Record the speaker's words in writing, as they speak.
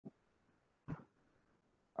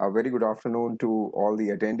A very good afternoon to all the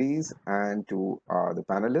attendees and to the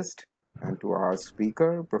panelists and to our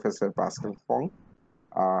speaker, Professor Pascale Fung,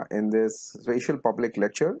 in this special public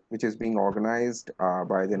lecture, which is being organized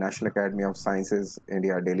by the National Academy of Sciences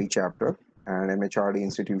India Delhi chapter and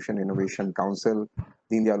MHRD-Institution Innovation Council,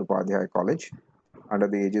 Deen Dayal Upadhyaya College, under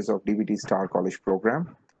the aegis of DBT Star College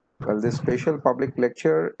program. Well, this special public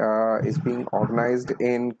lecture is being organized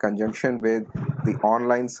in conjunction with the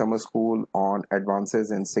online summer school on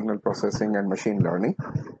advances in signal processing and machine learning.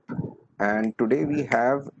 And today we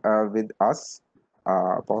have with us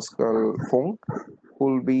Pascale Fung, who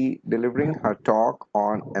will be delivering her talk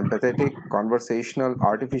on empathetic conversational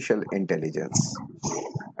artificial intelligence.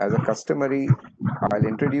 As a customary, I'll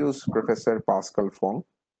introduce Professor Pascale Fung.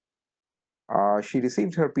 She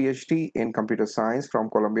received her PhD in computer science from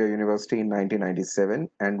Columbia University in 1997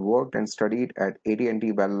 and worked and studied at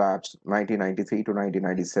AT&T Bell Labs 1993 to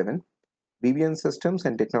 1997, BBN Systems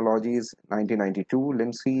and Technologies 1992,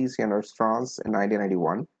 LIMSI, Sciences France in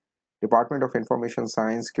 1991, Department of Information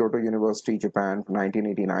Science, Kyoto University, Japan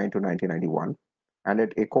 1989 to 1991, and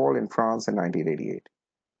at École in France in 1988.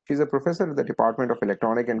 She's a professor at the Department of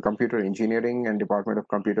Electronic and Computer Engineering and Department of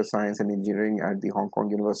Computer Science and Engineering at the Hong Kong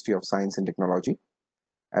University of Science and Technology.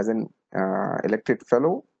 As an elected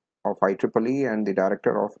fellow of IEEE and the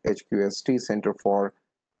director of HQST Center for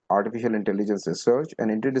Artificial Intelligence Research, an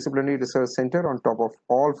interdisciplinary research center on top of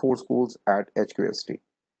all 4 schools at HQST.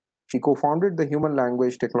 She co-founded the Human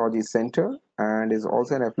Language Technology Center and is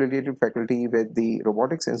also an affiliated faculty with the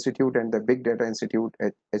Robotics Institute and the Big Data Institute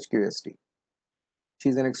at HQST.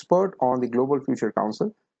 She's an expert on the Global Future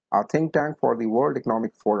Council, a think tank for the World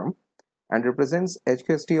Economic Forum, and represents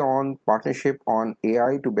HQST on partnership on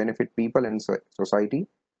AI to benefit people and society,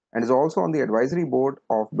 and is also on the advisory board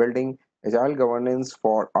of building agile governance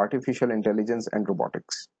for artificial intelligence and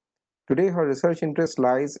robotics. Today, her research interest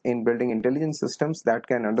lies in building intelligent systems that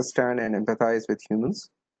can understand and empathize with humans.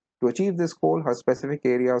 To achieve this goal, her specific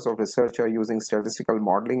areas of research are using statistical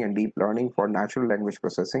modeling and deep learning for natural language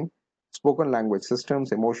processing, spoken language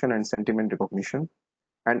systems, emotion and sentiment recognition,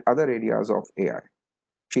 and other areas of AI.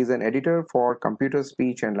 She is an editor for Computer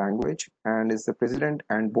Speech and Language and is the president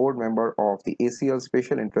and board member of the ACL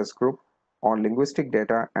Special Interest Group on Linguistic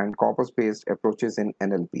Data and Corpus-Based Approaches in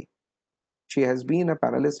NLP. She has been a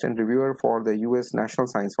panelist and reviewer for the US National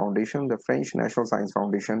Science Foundation, the French National Science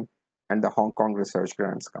Foundation, and the Hong Kong Research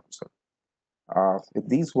Grants Council. With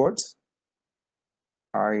these words,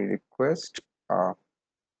 I request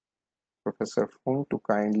Professor Fung to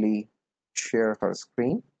kindly share her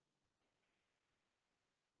screen.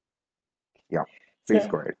 Yeah, please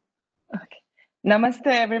go ahead. Okay. Namaste,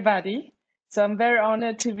 everybody. So I'm very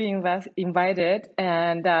honored to be invited,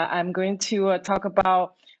 and I'm going to talk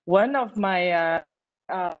about one of my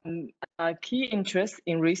key interests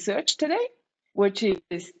in research today, which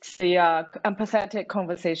is the empathetic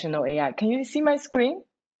conversational AI. Can you see my screen?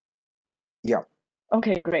 Yeah.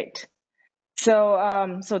 Okay, great.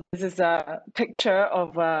 So, so this is a picture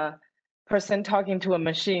of a person talking to a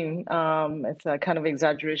machine. It's a kind of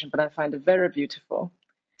exaggeration, but I find it very beautiful.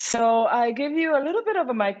 So I give you a little bit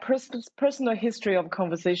of my personal history of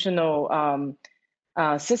conversational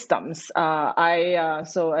systems.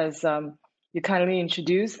 So as you kindly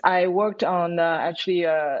introduced, I worked on actually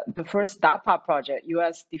the first DARPA project,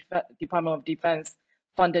 U.S. Department of Defense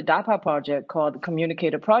funded DARPA project called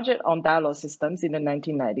Communicator Project on Dialogue Systems in the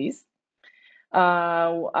 1990s.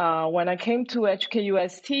 When I came to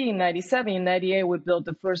HKUST in 97, in 98, we built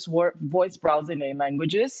the first voice browsing in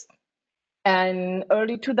languages. And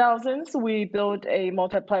early 2000s, we built a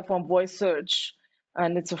multi-platform voice search,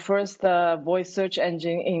 and it's the first voice search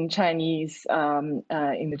engine in Chinese, in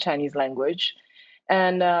the Chinese language.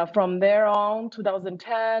 And from there on,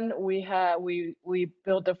 2010, we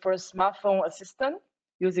built the first smartphone assistant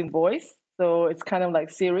using voice. So it's kind of like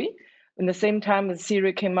Siri. In the same time as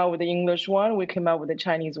Siri came out with the English one, we came out with the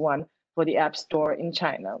Chinese one for the App Store in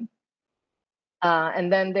China.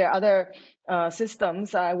 And then there are other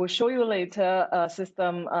systems. I will show you later a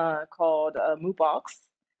system called MooBox.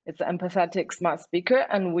 It's an empathetic smart speaker,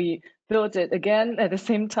 and we built it again at the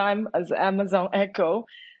same time as Amazon Echo.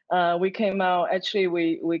 We came out, actually,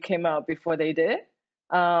 we came out before they did.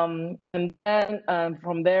 And then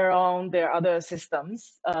from there on, there are other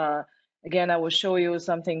systems. Again, I will show you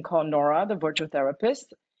something called Nora, the virtual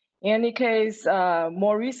therapist. In any case,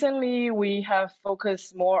 more recently, we have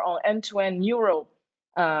focused more on end-to-end neural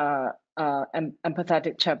empathetic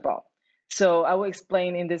chatbot. So I will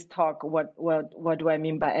explain in this talk what do I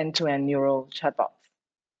mean by end-to-end neural chatbots.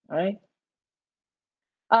 All right.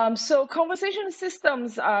 So conversation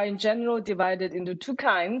systems are in general divided into 2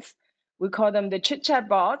 kinds. We call them the chit-chat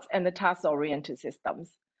bots and the task-oriented systems.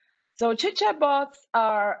 So chit-chat bots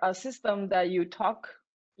are a system that you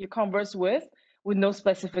converse with no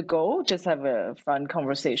specific goal, just have a fun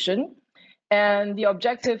conversation. And the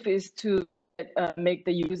objective is to make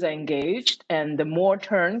the user engaged. And the more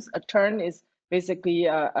turns, a turn is basically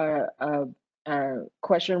a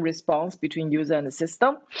question response between user and the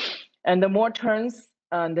system. And the more turns,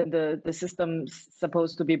 then the system's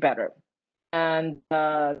supposed to be better. And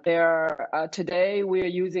today we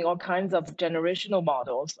are using all kinds of generational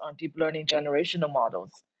models, deep learning generational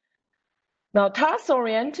models. Now,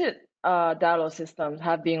 task-oriented dialogue systems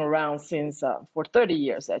have been around since for 30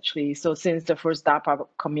 years, actually. So since the first DARPA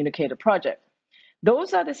communicator project.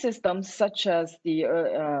 Those are the systems such as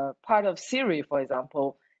the part of Siri, for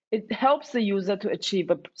example. It helps the user to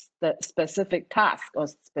achieve a specific task or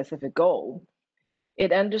specific goal.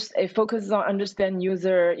 It focuses on understanding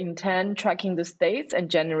user intent, tracking the states, and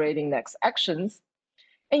generating next actions.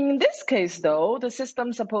 And in this case, though, the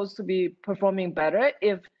system's supposed to be performing better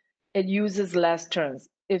if it uses less turns.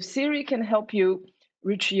 If Siri can help you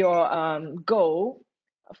reach your goal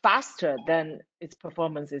faster, then its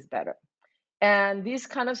performance is better. And these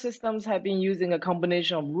kind of systems have been using a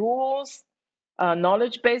combination of rules,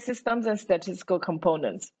 knowledge-based systems, and statistical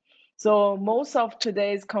components. So most of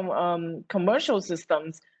today's commercial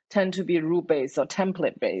systems tend to be rule-based or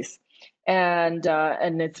template-based, and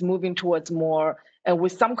it's moving towards more, and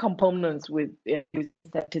with some components with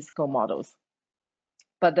statistical models.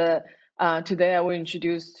 But today I will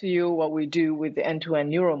introduce to you what we do with the end-to-end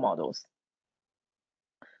neural models.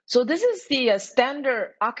 So this is the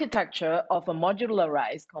standard architecture of a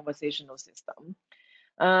modularized conversational system.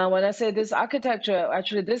 When I say this architecture,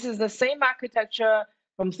 actually, this is the same architecture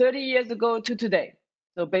from 30 years ago to today.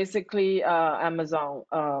 So basically, Amazon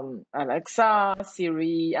Alexa,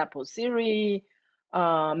 Siri, Apple Siri,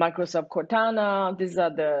 Microsoft Cortana, these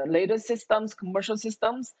are the latest systems, commercial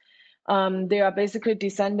systems. They are basically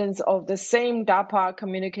descendants of the same DARPA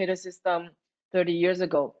communicator system 30 years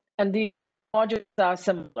ago. And the modules are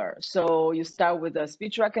similar. So you start with a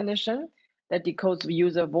speech recognition that decodes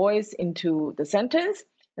user voice into the sentence.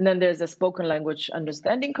 And then there's a spoken language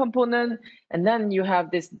understanding component. And then you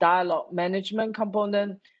have this dialogue management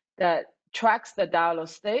component that tracks the dialogue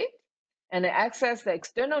state and it accesses the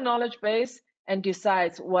external knowledge base and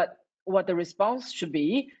decides what the response should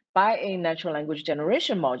be by a natural language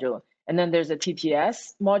generation module. And then there's a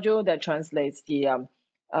TTS module that translates the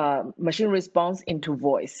machine response into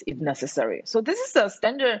voice if necessary. So this is a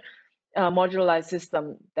standard modularized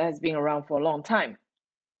system that has been around for a long time.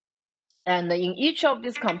 And in each of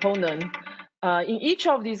these components,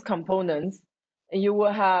 you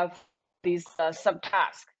will have these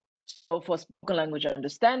subtasks. So for spoken language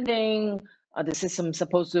understanding, the system is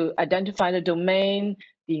supposed to identify the domain,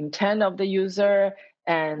 the intent of the user,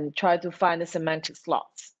 and try to find the semantic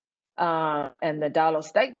slots. And the dialogue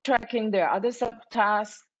stack tracking, there are other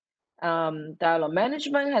subtasks. Dialogue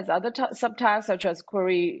management has other subtasks such as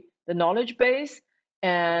query the knowledge base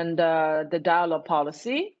and the dialogue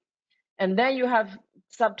policy. And then you have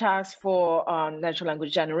subtasks for natural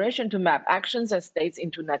language generation to map actions and states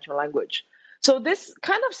into natural language. So this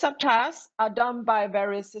kind of subtasks are done by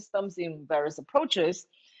various systems in various approaches.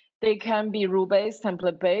 They can be rule-based,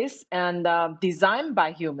 template-based, and designed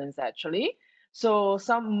by humans, actually. So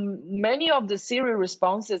many of the Siri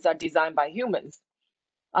responses are designed by humans.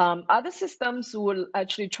 Other systems will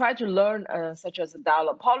actually try to learn, such as the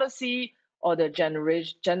dialogue policy or the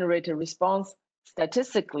generated response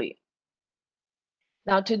statistically.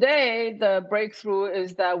 Now, today, the breakthrough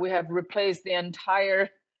is that we have replaced the entire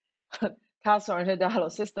task-oriented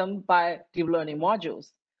dialogue system by deep learning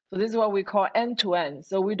modules. So this is what we call end-to-end.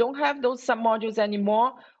 So we don't have those submodules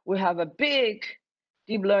anymore. We have a big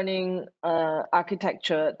deep learning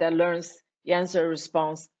architecture that learns the answer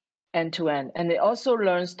response end-to-end. And it also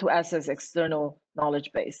learns to access external knowledge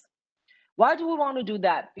base. Why do we want to do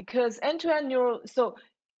that? Because end-to-end neural, so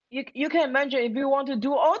you can imagine if you want to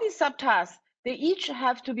do all these subtasks, they each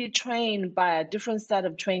have to be trained by a different set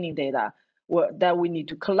of training data that we need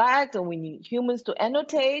to collect, and we need humans to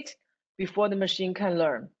annotate before the machine can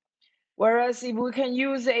learn. Whereas if we can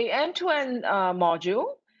use a end-to-end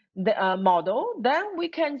model, then we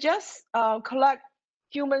can just collect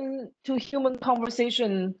human-to-human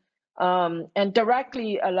conversation and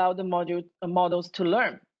directly allow the models to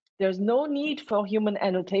learn. There's no need for human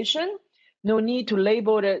annotation, no need to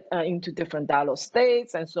label it into different dialogue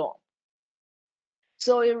states and so on.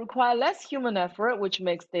 So it requires less human effort, which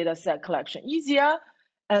makes data set collection easier.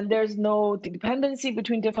 And there's no dependency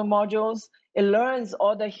between different modules. It learns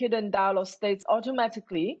all the hidden dialogue states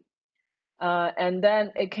automatically. and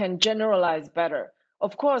then it can generalize better.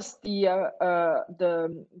 Of course, the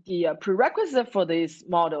prerequisite for these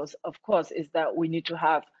models, of course, is that we need to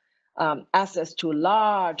have access to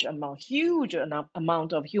huge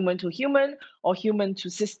amount of human-to-human or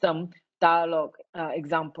human-to-system dialogue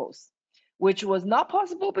examples, which was not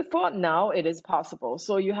possible before. Now it is possible.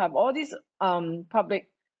 So you have all these public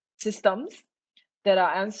systems that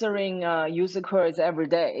are answering user queries every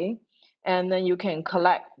day, and then you can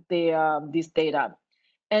collect this data.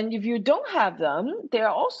 And if you don't have them, there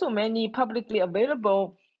are also many publicly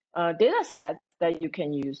available data sets that you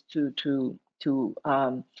can use to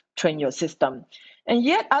train your system. And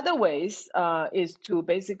yet other ways is to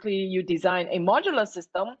basically you design a modular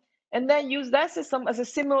system and then use that system as a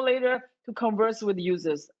simulator to converse with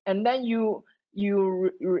users. And then you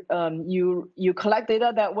collect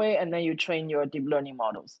data that way, and then you train your deep learning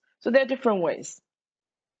models. So there are different ways.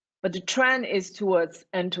 But the trend is towards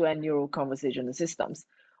end-to-end neural conversational systems.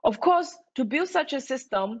 Of course, to build such a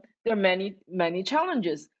system, there are many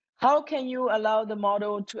challenges. How can you allow the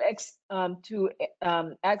model to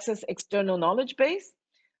access external knowledge base?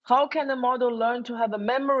 How can the model learn to have a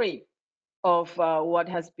memory of what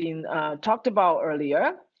has been talked about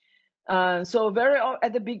earlier? So very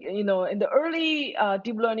at the big, in the early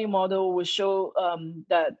deep learning model will show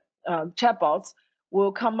that chatbots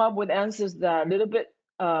will come up with answers that are a little bit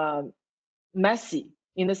messy,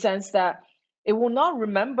 in the sense that it will not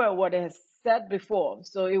remember what it has said before.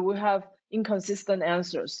 So it will have inconsistent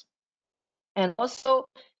answers. And also,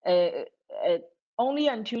 only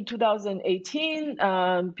until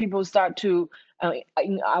 2018, people start to,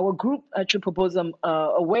 in our group, to propose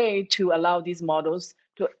a way to allow these models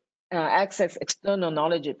to access external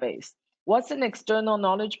knowledge base. What's an external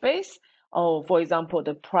knowledge base? Oh, for example,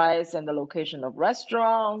 the price and the location of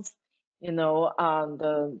restaurants,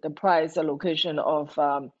 the price and location of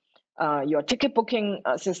your ticket booking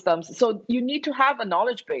systems. So you need to have a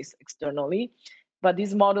knowledge base externally, but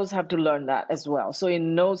these models have to learn that as well. So it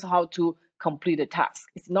knows how to complete a task.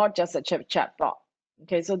 It's not just a chat bot.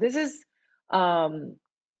 Okay, so this is the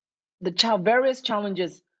various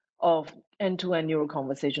challenges of end-to-end neural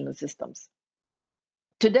conversational systems.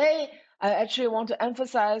 Today, I actually want to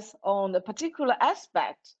emphasize on a particular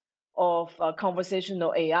aspect of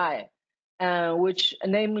conversational AI, which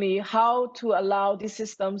namely how to allow these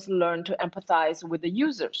systems learn to empathize with the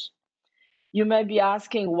users. You may be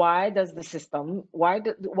asking, why do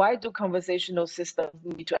conversational systems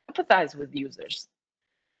need to empathize with users?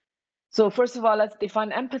 So first of all, let's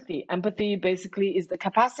define empathy. Empathy basically is the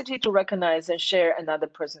capacity to recognize and share another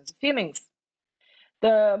person's feelings.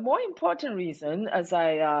 The more important reason, as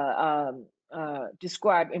I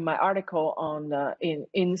described in my article on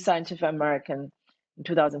in Scientific American in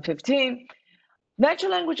 2015,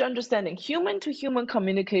 natural language understanding, human-to-human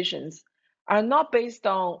communications are not based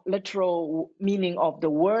on literal meaning of the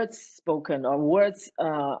words spoken or words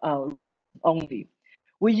only.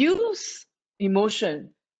 We use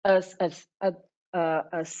emotion as a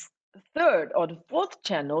third or the fourth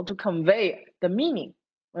channel to convey the meaning,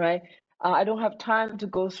 right? I don't have time to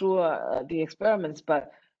go through the experiments,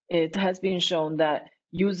 but it has been shown that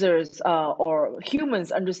users or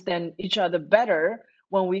humans understand each other better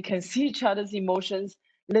when we can see each other's emotions,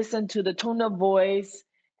 listen to the tone of voice,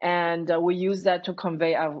 and we use that to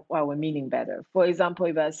convey our meaning better. For example,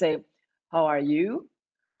 if I say, how are you?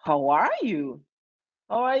 How are you?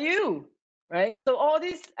 How are you? Right? So all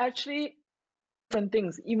these actually different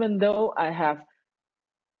things, even though I have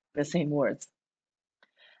the same words.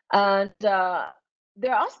 And there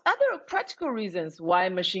are other practical reasons why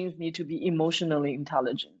machines need to be emotionally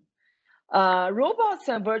intelligent. Robots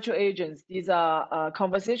and virtual agents, these are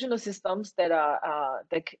conversational systems that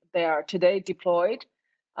they are today deployed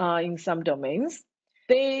in some domains.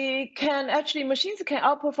 Machines can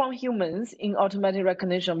outperform humans in automatic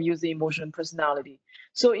recognition of user emotion and personality.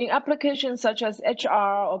 So in applications such as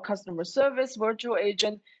HR or customer service, virtual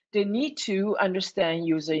agent, they need to understand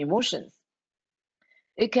user emotions.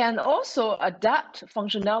 It can also adapt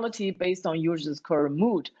functionality based on users' current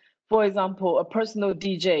mood. For example, a personal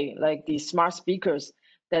DJ, like the smart speakers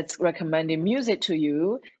that's recommending music to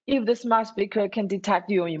you, if the smart speaker can detect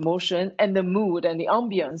your emotion and the mood and the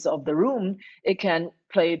ambience of the room, it can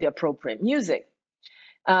play the appropriate music.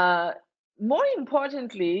 More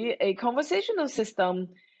importantly, a conversational system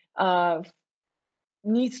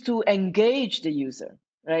needs to engage the user,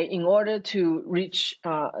 right? In order to reach,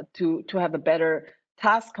 to have a better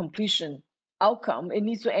task completion outcome, it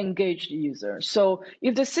needs to engage the user. So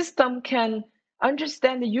if the system can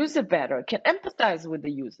understand the user better, can empathize with the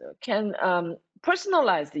user, can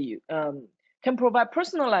personalize can provide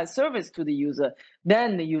personalized service to the user,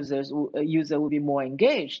 then the user will be more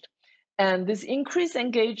engaged. And this increased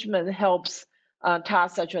engagement helps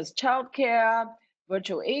tasks such as childcare,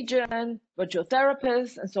 virtual agent, virtual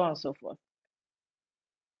therapist, and so on and so forth.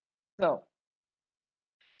 So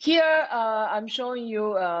here I'm showing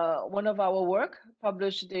you one of our work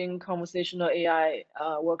published in Conversational AI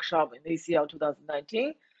workshop in ACL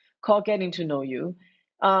 2019 called Getting to Know You.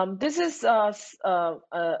 This is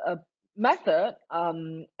a method,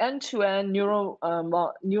 end-to-end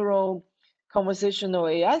neural conversational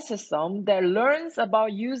AI system that learns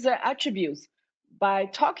about user attributes by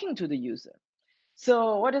talking to the user.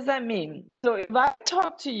 So what does that mean? So if I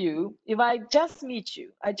talk to you, if I just meet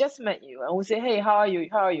you, I just met you, and we say, hey, how are you?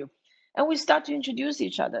 How are you? And we start to introduce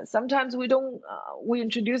each other. Sometimes we don't, we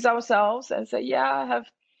introduce ourselves and say, yeah, I have,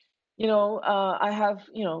 I have,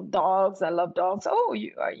 dogs. I love dogs. Oh,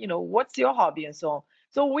 what's your hobby and so on.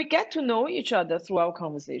 So we get to know each other through our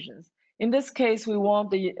conversations. In this case, we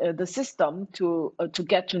want the system to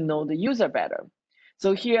get to know the user better.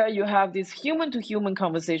 So here you have this human-to-human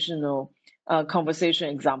conversational conversation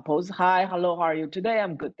examples. Hi, hello, how are you today?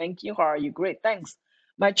 I'm good, thank you. How are you? Great, thanks.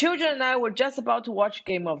 My children and I were just about to watch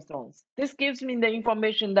Game of Thrones. This gives me the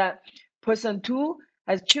information that person 2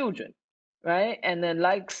 has children, right? And then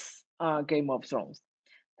likes Game of Thrones.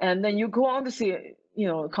 And then you go on to see,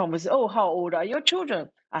 converse. Oh, how old are your children?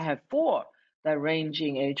 I have 4 that range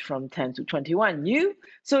in age from 10 to 21. You?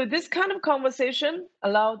 So this kind of conversation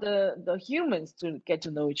allow the humans to get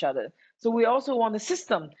to know each other. So we also want the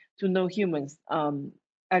system to know humans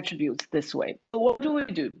attributes this way. So what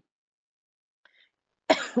do?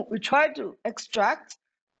 We try to extract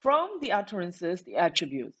from the utterances the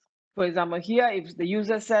attributes. For example, here, if the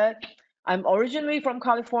user said, I'm originally from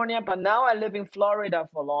California, but now I live in Florida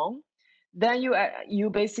for long, then you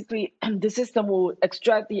basically, the system will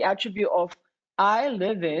extract the attribute of I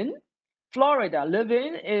live in Florida. Live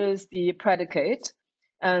in is the predicate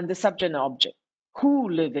and the subject and object. Who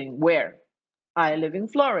living where? I live in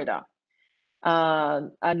Florida.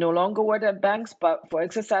 I no longer work at banks, but for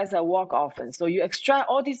exercise, I walk often. So you extract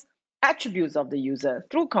all these attributes of the user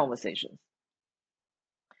through conversations.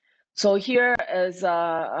 So here is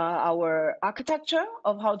our architecture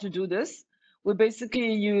of how to do this. We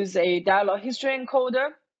basically use a dialogue history encoder,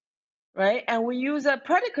 right? And we use a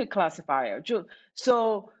predicate classifier.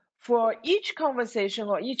 So for each conversation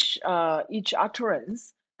or each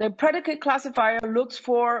utterance, the predicate classifier looks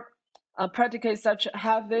for predicates such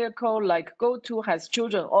have vehicle, like go to, has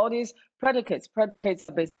children, all these predicates. Predicates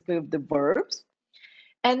are basically the verbs.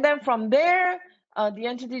 And then from there, the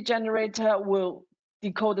entity generator will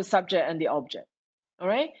decode the subject and the object, all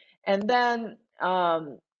right? And then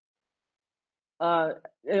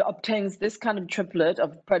it obtains this kind of triplet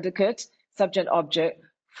of predicate, subject, object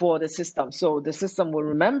for the system. So the system will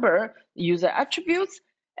remember user attributes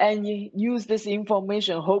and use this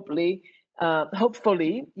information, hopefully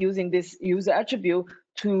using this user attribute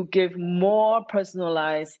to give more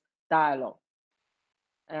personalized dialogue.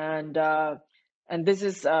 And this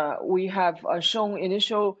is, we have shown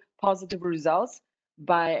initial positive results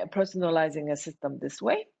by personalizing a system this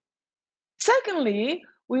way. Secondly,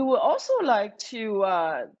 we would also like to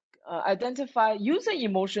identify user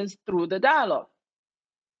emotions through the dialogue.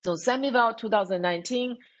 So Semival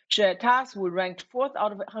 2019 shared tasks, we ranked 4th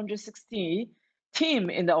out of 160 team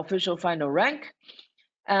in the official final rank.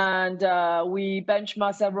 And we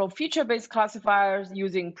benchmarked several feature-based classifiers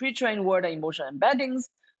using pre-trained word and emotion embeddings.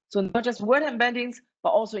 So not just word embeddings, but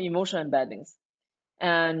also emotion embeddings.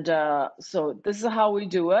 And so this is how we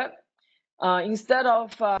do it. Instead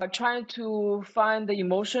of trying to find the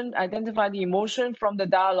emotion, identify the emotion from the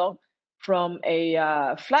dialogue from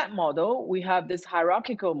a flat model, we have this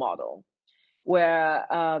hierarchical model where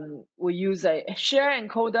we use a share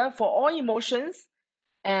encoder for all emotions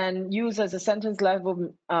and use as a sentence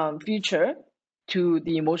level feature to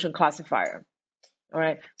the emotion classifier. All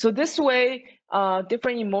right, so this way,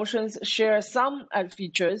 different emotions share some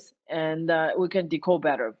features and we can decode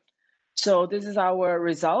better. So this is our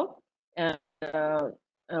result, and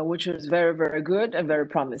which is very, very good and very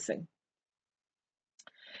promising.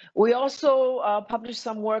 We also published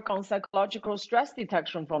some work on psychological stress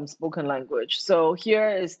detection from spoken language. So here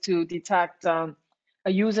is to detect a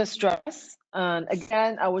user stress. And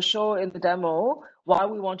again, I will show in the demo why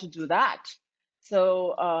we want to do that.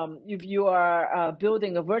 So if you are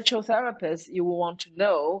building a virtual therapist, you will want to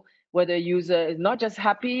know whether the user is not just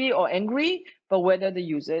happy or angry, but whether the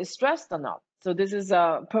user is stressed or not. So this is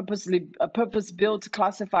a purpose-built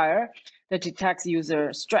classifier that detects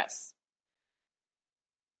user stress.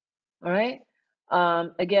 All right.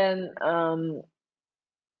 Again,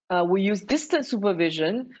 we use distant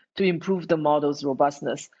supervision to improve the model's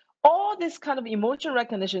robustness. All this kind of emotion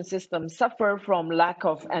recognition systems suffer from lack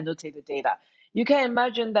of annotated data. You can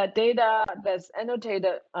imagine that data that's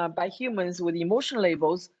annotated by humans with emotion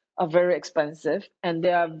labels are very expensive, and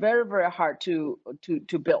they are very, very hard to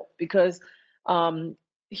build, because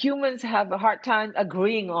humans have a hard time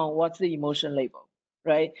agreeing on what's the emotion label,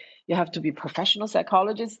 right? You have to be professional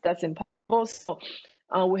psychologists. That's impossible. So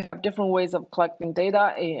we have different ways of collecting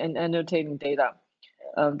data and annotating data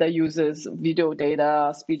that uses video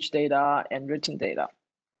data, speech data, and written data.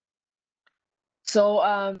 So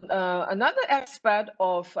another aspect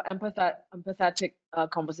of empathetic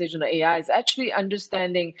conversational AI is actually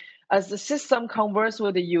understanding, as the system converses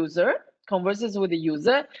with the user,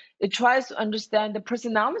 it tries to understand the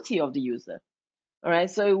personality of the user. All right,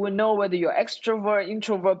 so it will know whether you're extrovert,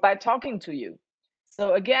 introvert by talking to you.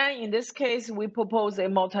 So again, in this case, we propose a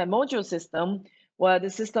multimodal system where the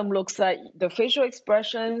system looks at the facial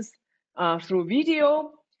expressions through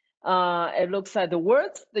video. It looks at the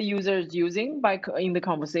words the user is using in the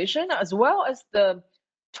conversation, as well as the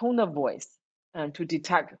tone of voice to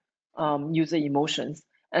detect user emotions.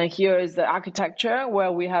 And here is the architecture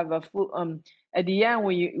where we have a full, at the end,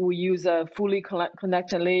 we use a fully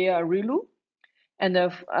connected layer ReLU and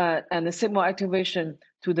the signal activation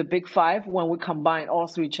to the big five when we combine all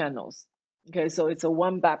three channels. Okay, so it's a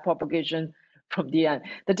one back propagation from the end.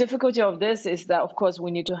 The difficulty of this is that, of course,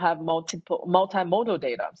 we need to have multimodal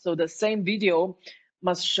data. So the same video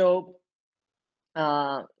must show,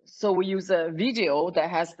 so we use a video that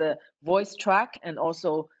has the voice track and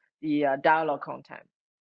also the dialogue content.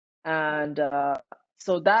 And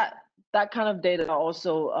so that kind of data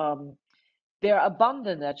also, they're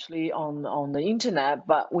abundant actually on the internet,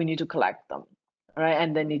 but we need to collect them, right?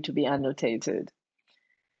 And they need to be annotated.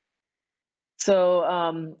 So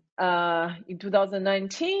in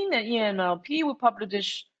 2019 at ENLP,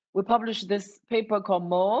 we published this paper called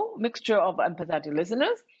MO, Mixture of Empathetic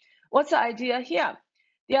Listeners. What's the idea here?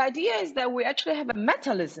 The idea is that we actually have a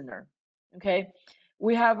meta listener, okay?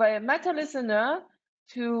 We have a meta listener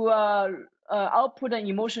to output an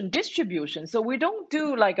emotion distribution. So we don't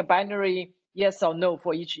do like a binary yes or no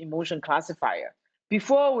for each emotion classifier.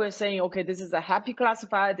 Before we're saying, okay, this is a happy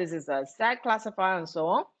classifier, this is a sad classifier, and so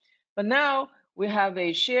on. But now we have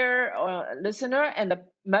a share listener and a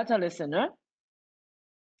meta listener,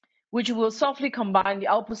 which will softly combine the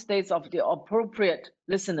output states of the appropriate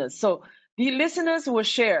listeners. So the listeners will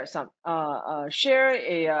share some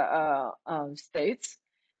states,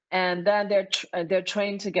 and then they're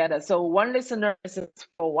trained together. So one listener listens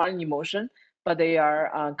for one emotion, but they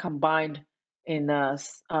are combined in a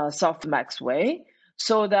softmax way,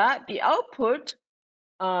 so that the output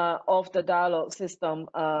of the dialogue system,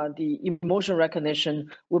 the emotion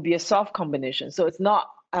recognition will be a soft combination. So it's not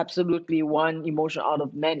absolutely one emotion out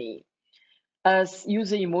of many, as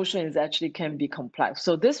user emotions actually can be complex.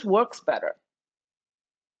 So this works better,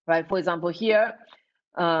 right? For example, here,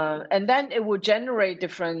 and then it will generate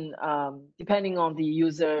different, depending on the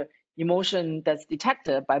user emotion that's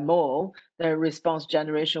detected by MO, the response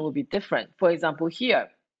generation will be different. For example, here,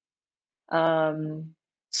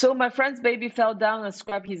 so my friend's baby fell down and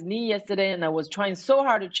scraped his knee yesterday, and I was trying so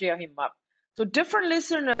hard to cheer him up. So different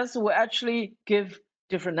listeners will actually give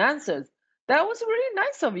different answers. That was really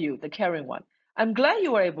nice of you, the caring one. I'm glad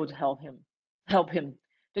you were able to help him.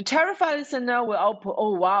 The terrified listener will output,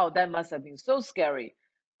 oh wow, that must have been so scary.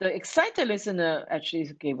 The excited listener actually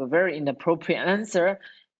gave a very inappropriate answer,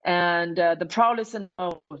 and the proud listener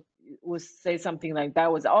would say something like,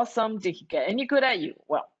 that was awesome. Did he get any good at you?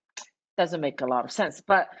 Well, doesn't make a lot of sense,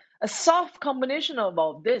 but a soft combination of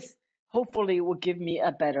all this hopefully will give me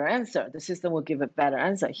a better answer. The system will give a better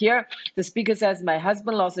answer. Here, the speaker says, my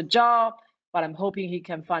husband lost a job, but I'm hoping he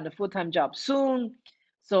can find a full-time job soon.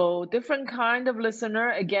 So different kind of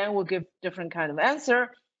listener, again, will give different kind of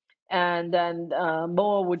answer. And then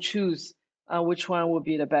Moa will choose which one will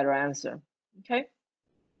be the better answer, okay?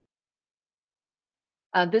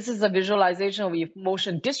 This is a visualization of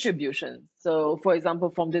emotion distribution. So for example,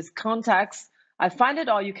 from this context, I find it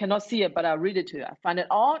odd, you cannot see it, but I'll read it to you. I find it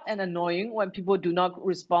odd and annoying when people do not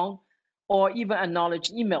respond or even acknowledge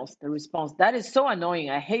emails, the response. That is so annoying.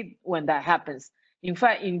 I hate when that happens. In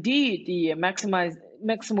fact, indeed, the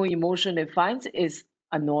maximal emotion it finds is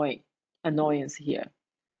annoyance here.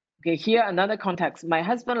 Okay, here, another context. My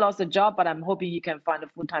husband lost a job, but I'm hoping he can find a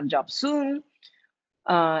full-time job soon.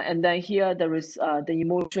 And then here there is the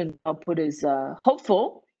emotion output is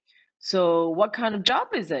hopeful. So what kind of job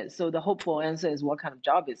is it? So the hopeful answer is what kind of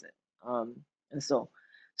job is it? And so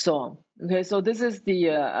on. Okay, so this is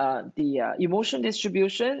the emotion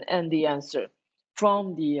distribution and the answer.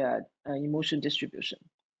 from the emotion distribution.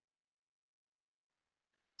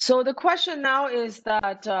 So the question now is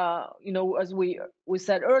that, you know, as we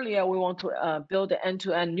said earlier, we want to build an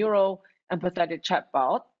end-to-end neural empathetic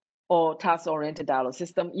chatbot or task-oriented dialogue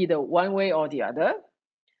system, either one way or the other.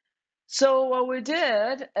 So what we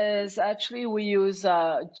did is actually we use,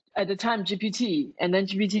 at the time, GPT, and then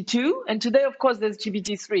GPT-2, and today, of course, there's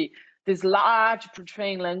GPT-3, this large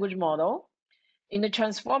pre-trained language model in the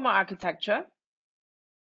transformer architecture.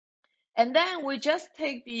 And then we just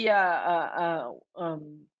take the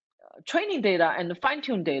training data and the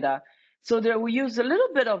fine-tune data. So there we use a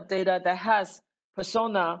little bit of data that has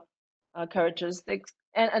persona characteristics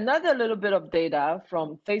and another little bit of data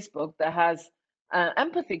from Facebook that has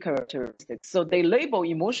empathy characteristics. So they label,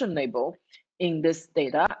 emotion label in this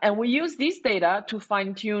data. And we use these data to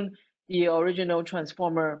fine-tune the original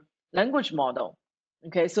transformer language model.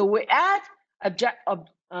 Okay, so we add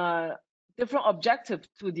different objectives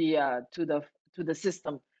to the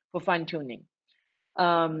system for fine-tuning.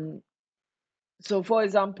 So for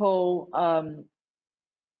example,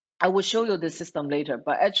 I will show you the system later,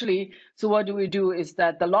 but actually, so what do we do is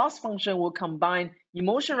that the loss function will combine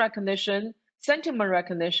emotion recognition, sentiment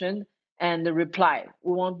recognition, and the reply.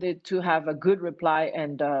 We want it to have a good reply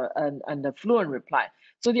and a fluent reply.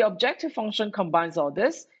 So the objective function combines all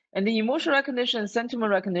this, and the emotion recognition and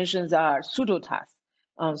sentiment recognitions are pseudo tasks.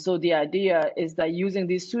 So the idea is that using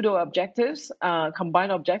these pseudo objectives,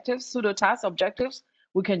 combined objectives, pseudo task objectives,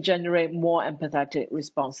 we can generate more empathetic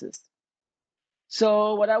responses.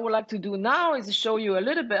 So what I would like to do now is show you a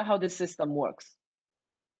little bit how the system works.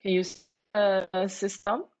 Can you see the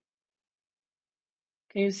system?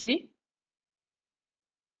 Can you see?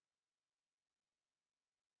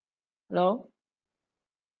 Hello?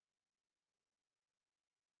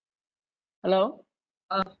 Hello?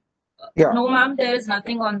 Yeah. No, ma'am, there is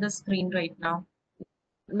nothing on the screen right now.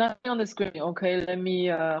 Nothing on the screen. Okay, let me,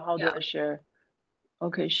 how do I share?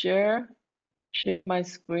 Okay, share my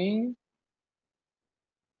screen.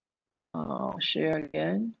 Share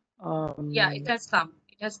again. Yeah, it has come.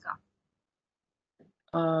 It has come.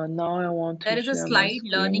 Now I want to There is a share my slide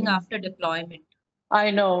learning screen. after deployment.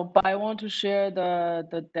 I know, but I want to share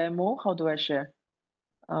the demo. How do I share?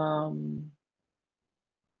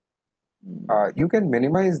 You can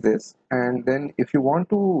minimize this, and then if you want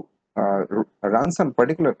to run some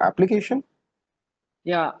particular application.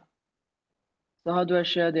 Yeah. So how do I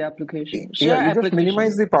share the application? Yeah, Share you just application.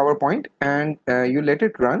 minimize the PowerPoint and you let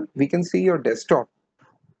it run. We can see your desktop.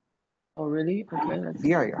 Oh, really? Okay, let's see.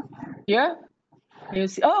 Yeah. Yeah? Can you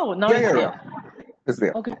see? Oh, now Yeah, it's yeah, there. yeah. It's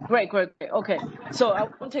there. Okay, great. Okay, so I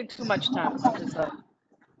won't take too much time because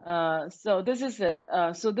so this is it.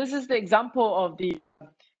 So this is the example of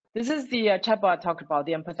this is the chatbot I talked about,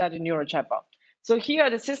 the empathetic neural chatbot. So here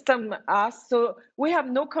the system asks, so we have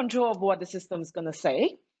no control of what the system is going to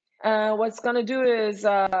say. What it's going to do is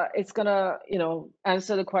it's going to, you know,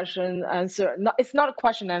 answer the question, it's not a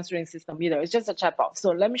question answering system either. It's just a chatbot.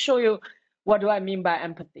 So let me show you what do I mean by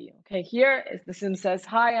empathy. Okay, here is the system says,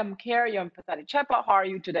 hi, I'm CAiRE, your empathetic chatbot. How are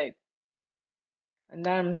you today? And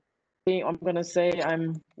then I'm going to say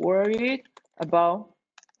I'm worried about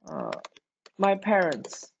my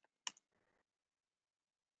parents.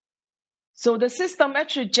 So the system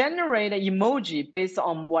actually generated emoji based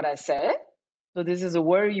on what I said. So this is a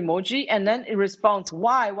worry emoji, and then it responds,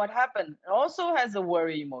 why, what happened? It also has a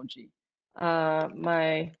worry emoji.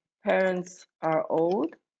 My parents are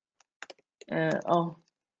old.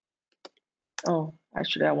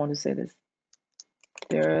 Actually, I want to say this.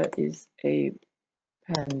 There is a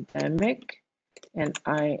pandemic, and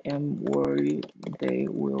I am worried they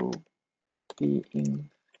will be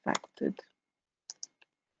infected.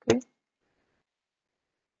 Okay.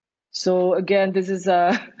 So again, this is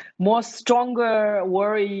a more stronger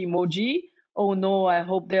worry emoji. Oh no, I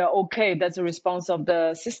hope they're okay. That's a response of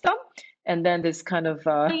the system. And then this kind of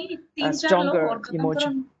a stronger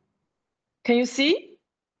emoji. Can you see?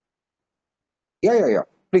 Yeah.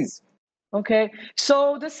 Please. Okay,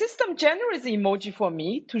 so the system generates the emoji for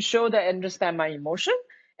me to show that I understand my emotion,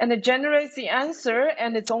 and it generates the answer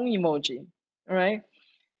and its own emoji, all right?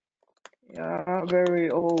 Yeah, very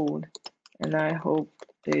old, and I hope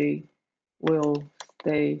they will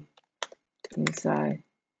stay inside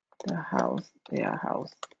their house.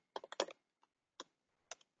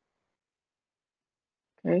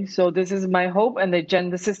 Okay, so this is my hope, and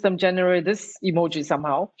the system generates this emoji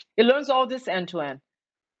somehow. It learns all this end to end.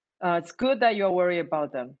 It's good that you're worried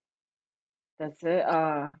about them. That's it.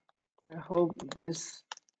 I hope this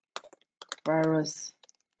virus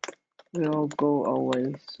will go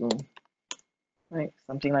away soon. Right,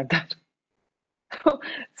 something like that.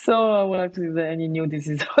 So I would like to, is there any new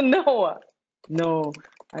disease? No, no,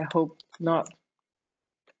 I hope not.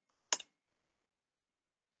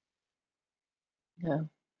 Yeah.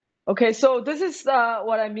 Okay, so this is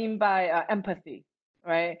what I mean by empathy,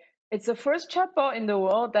 right? It's the first chatbot in the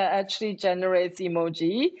world that actually generates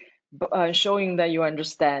emoji, showing that you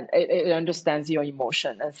understand. It understands your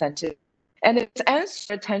emotion and sentiment, and its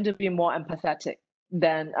answer tend to be more empathetic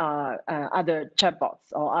than other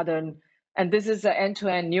chatbots or other. And this is an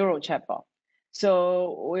end-to-end neural chatbot.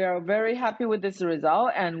 So we are very happy with this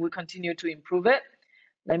result, and we continue to improve it.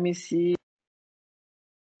 Let me see.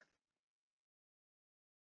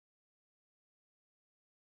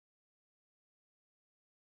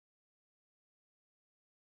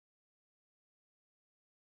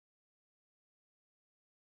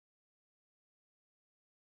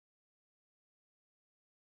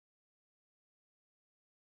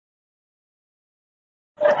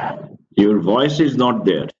 Your voice is not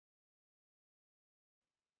there.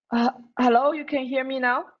 Hello, you can hear me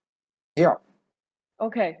now? Yeah.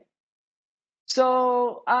 Okay.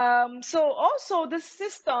 So, so also the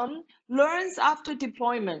system learns after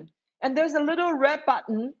deployment, and there's a little red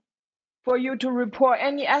button for you to report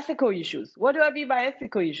any ethical issues. What do I mean by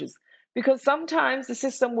ethical issues? Because sometimes the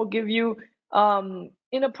system will give you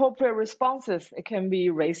inappropriate responses. It can be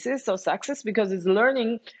racist or sexist because it's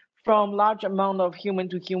learning from large amount of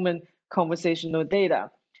human-to-human conversational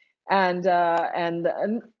data. And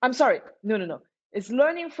I'm sorry, no. It's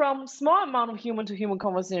learning from small amount of human-to-human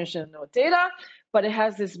conversational data, but it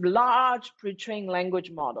has this large pre-trained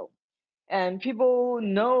language model. And people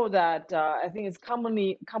know that I think it's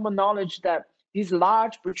common knowledge that these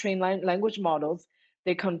large pre-trained language models,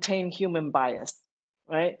 they contain human bias,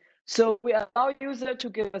 right? So we allow user to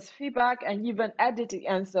give us feedback and even edit the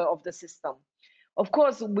answer of the system. Of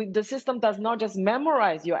course, the system does not just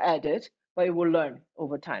memorize your edit, but it will learn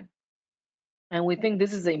over time. And we think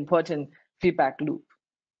this is an important feedback loop.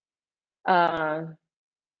 I'll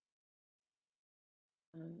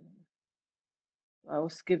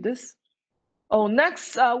skip this. Oh,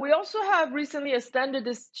 next, we also have recently extended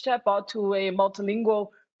this chatbot to a multilingual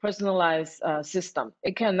personalized system.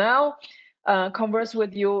 It can now converse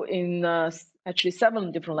with you in actually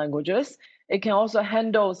 7 different languages. It can also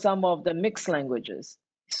handle some of the mixed languages,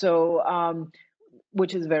 so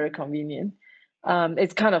which is very convenient.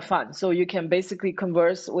 It's kind of fun. So you can basically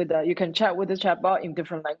converse with, you can chat with the chatbot in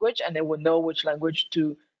different language, and it will know which language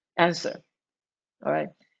to answer. All right.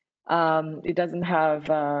 It doesn't have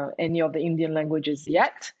any of the Indian languages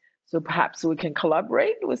yet, so perhaps we can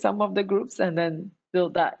collaborate with some of the groups and then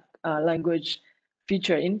build that language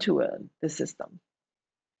feature into the system.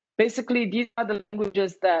 Basically, these are the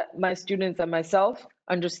languages that my students and myself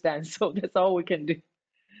understand, so that's all we can do.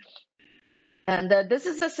 And this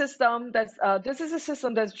is a system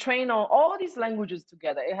that's trained on all these languages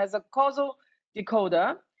together. It has a causal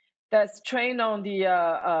decoder that's trained on the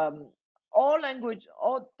all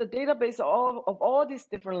the database of all these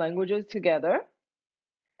different languages together,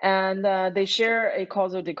 and they share a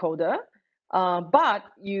causal decoder. But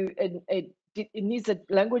it needs a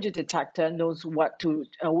language detector, knows what to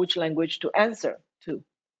which language to answer to.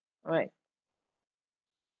 All right.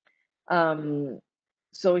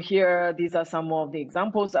 So here, these are some of the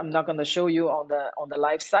examples. I'm not going to show you on the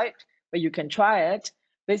live site, but you can try it.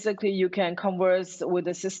 Basically, you can converse with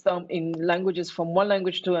the system in languages from one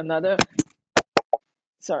language to another.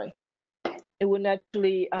 Sorry, it will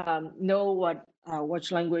naturally know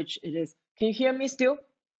which language it is. Can you hear me still?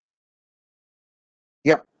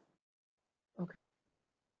 Yep. Okay.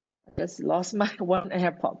 I just lost my one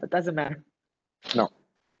AirPod, but doesn't matter. No.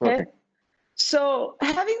 Okay. Okay. So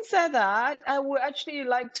having said that, I would actually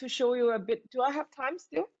like to show you a bit. Do I have time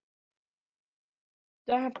still?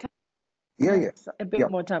 Do I have time? Yeah. A bit Yeah.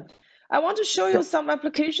 more time. I want to show you some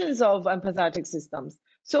applications of empathetic systems.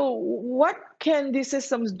 So what can these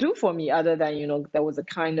systems do for me other than, there was a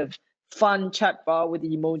kind of fun chat bar with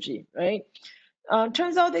emoji, right?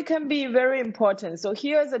 Turns out they can be very important. So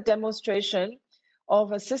here's a demonstration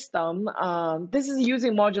of a system. This is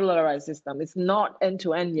using modularized system. It's not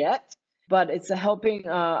end-to-end yet, but it's helping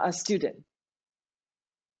a student.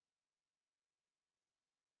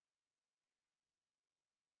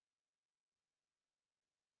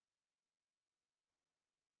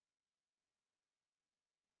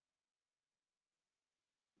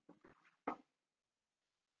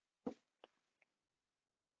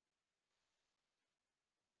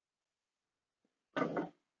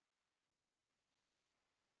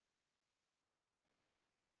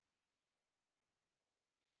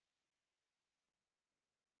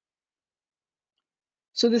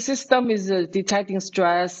 So the system is detecting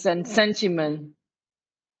stress and sentiment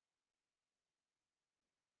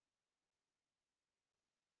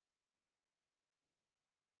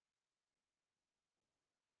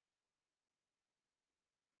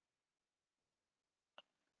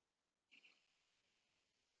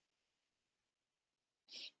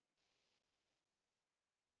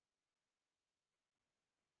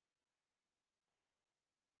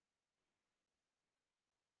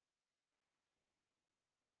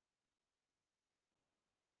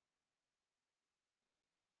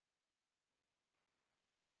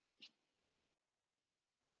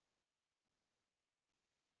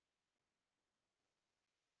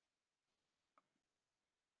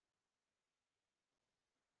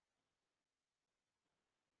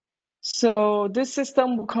So this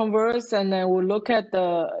system will converse and then we'll look at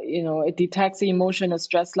the, it detects the emotional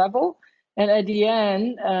stress level. And at the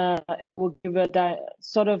end, we'll give a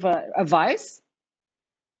sort of a advice.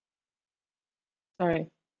 Sorry,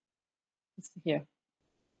 it's here.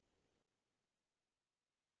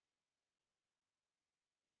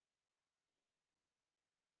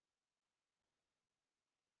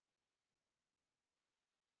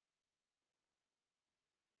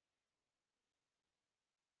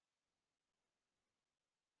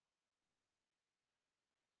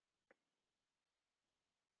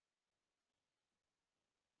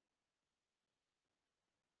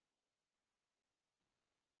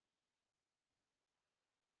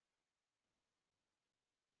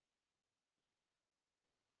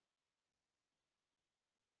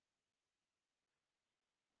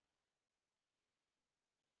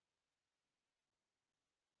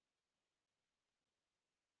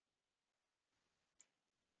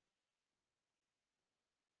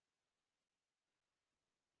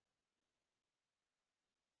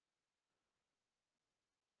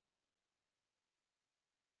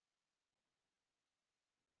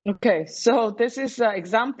 Okay, so this is an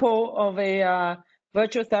example of a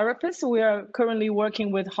virtual therapist. We are currently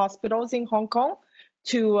working with hospitals in Hong Kong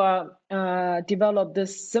to develop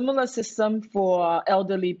this similar system for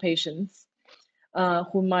elderly patients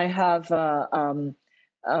who might have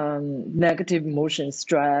negative emotion,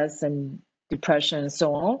 stress, and depression, and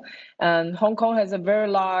so on. And Hong Kong has a very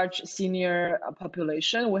large senior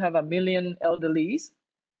population. We have 1 million elderlies,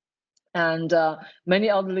 and many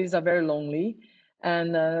elderlies are very lonely.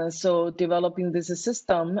 And so developing this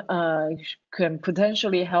system can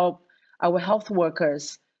potentially help our health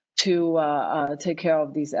workers to take care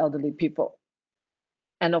of these elderly people.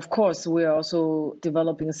 And of course, we're also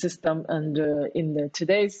developing a system in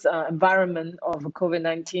today's environment of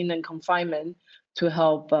COVID-19 and confinement to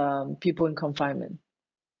help people in confinement.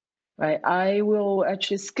 Right? I will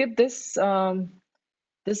actually skip this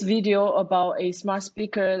this video about a smart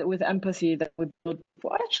speaker with empathy that we built.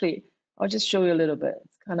 Well, actually, I'll just show you a little bit.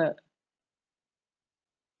 It's kind of,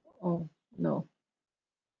 oh no.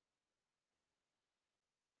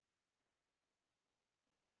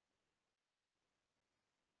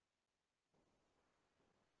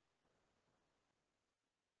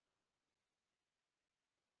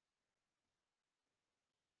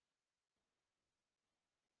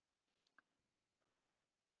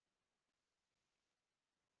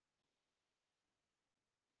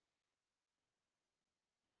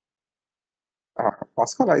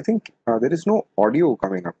 Pascal, I think there is no audio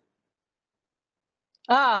coming up.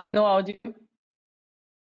 Ah, no audio.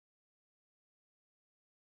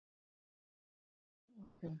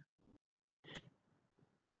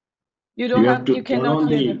 You don't have, you cannot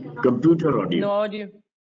hear the computer audio. No audio.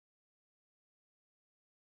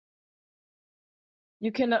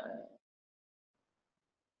 You cannot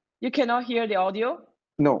hear the audio?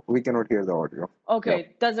 No, we cannot hear the audio. Okay, Yeah.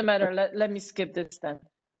 doesn't matter. Let me skip this then.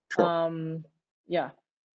 Sure. Yeah.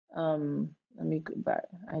 Let me go back.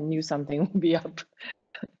 I knew something would be up.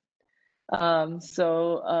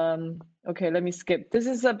 Okay, let me skip. This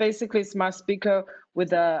is a basically smart speaker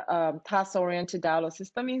with a task-oriented dialogue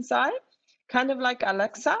system inside, kind of like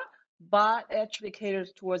Alexa, but actually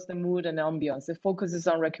caters towards the mood and ambience. It focuses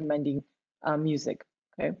on recommending music.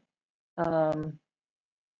 Okay.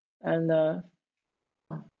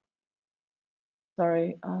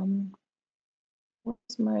 Sorry.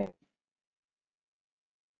 What's my?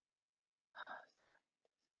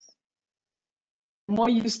 I'm more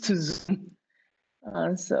used to Zoom.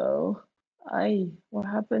 So what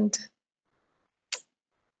happened?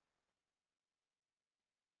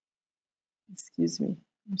 Excuse me,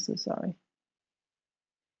 I'm so sorry.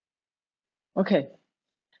 Okay,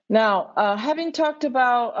 now having talked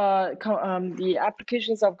about the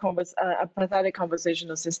applications of empathetic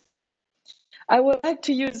conversational system, I would like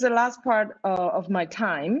to use the last part of my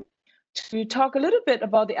time to talk a little bit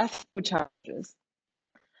about the ethical challenges.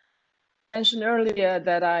 I mentioned earlier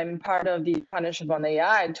that I'm part of the Partnership on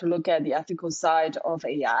AI to look at the ethical side of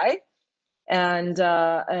AI. And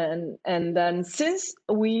then since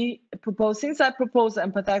I proposed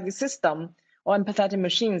empathetic system or empathetic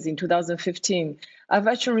machines in 2015, I've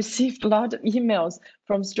actually received a lot of emails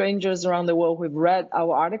from strangers around the world who've read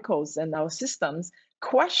our articles and our systems,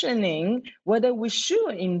 questioning whether we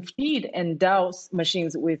should indeed endow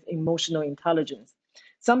machines with emotional intelligence.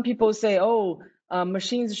 Some people say, oh,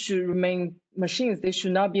 machines should remain machines. They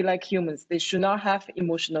should not be like humans. They should not have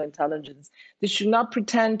emotional intelligence. They should not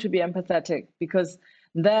pretend to be empathetic, because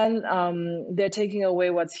then they're taking away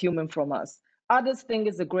what's human from us. others think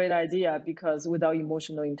it's a great idea because without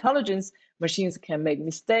emotional intelligence, machines can make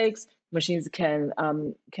mistakes, machines can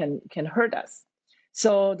hurt us.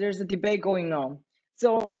 So there's a debate going on.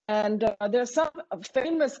 So, and there are some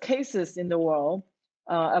famous cases in the world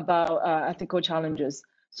about ethical challenges.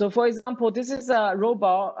 So for example, this is a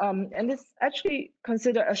robot, and it's actually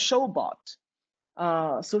considered a showbot,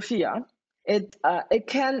 Sophia. It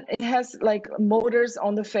has like motors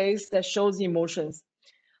on the face that shows emotions.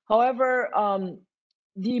 However,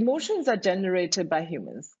 the emotions are generated by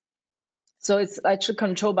humans. So it's actually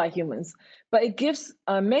controlled by humans. But it gives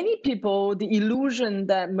many people the illusion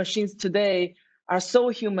that machines today are so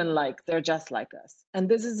human-like, they're just like us. And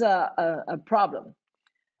this is a problem.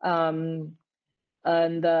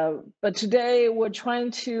 But today we're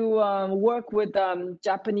trying to work with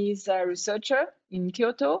Japanese researcher in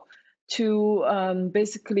Kyoto to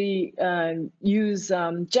basically use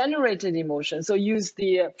generated emotion. So use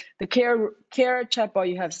the CAiRE chatbot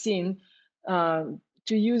you have seen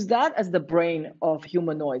to use that as the brain of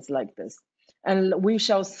humanoids like this. And we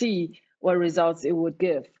shall see what results it would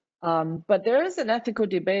give. But there is an ethical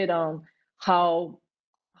debate on how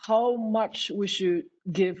much we should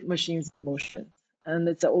give machines emotion. And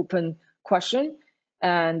it's an open question,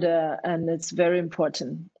 and it's very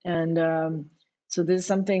important. And so this is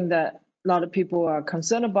something that a lot of people are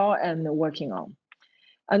concerned about and working on.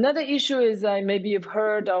 Another issue is maybe you've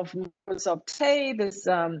heard of Microsoft Tay, this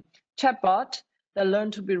chatbot that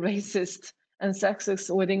learned to be racist and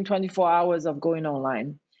sexist within 24 hours of going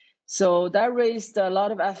online. So that raised a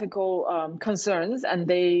lot of ethical concerns, and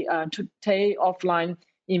they took Tay offline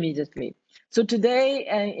immediately. So today,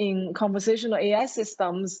 in conversational AI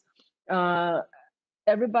systems,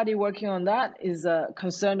 everybody working on that is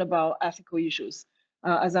concerned about ethical issues.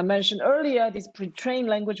 As I mentioned earlier, these pre-trained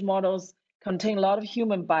language models contain a lot of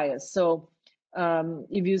human bias. So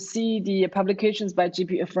if you see the publications by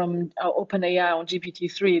from OpenAI on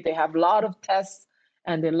GPT-3, they have a lot of tests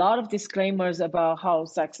and a lot of disclaimers about how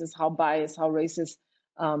sexist, how biased, how racist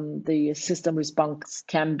the system response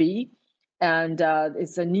can be. And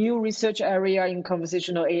it's a new research area in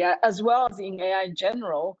conversational AI, as well as in AI in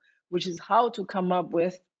general, which is how to come up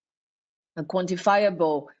with a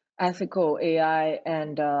quantifiable ethical AI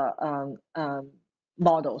and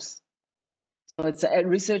models. So it's a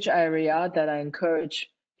research area that I encourage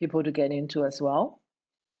people to get into as well.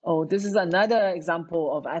 Oh, this is another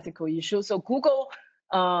example of ethical issue. So Google,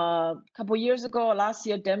 a couple years ago, last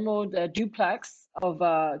year, demoed a duplex of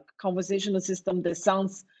a conversational system that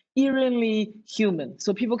sounds eerily human.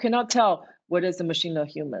 So people cannot tell whether it's a machine or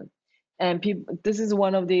human. And people, this is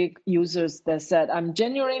one of the users that said, I'm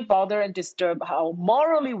genuinely bothered and disturbed how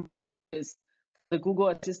morally it is the Google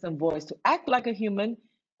Assistant voice to act like a human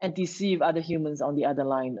and deceive other humans on the other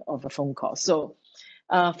line of a phone call. So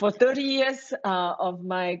for 30 years of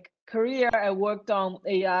my career, I worked on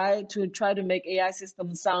AI to try to make AI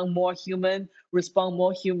systems sound more human, respond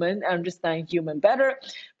more human, understand human better.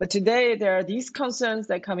 But today there are these concerns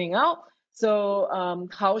that are coming out. So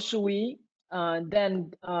how should we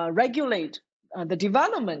then regulate the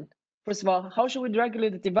development? First of all, how should we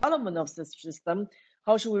regulate the development of such system?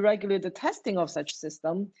 How should we regulate the testing of such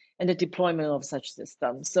system and the deployment of such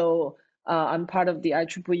system? So I'm part of the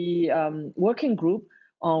IEEE working group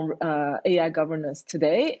on AI governance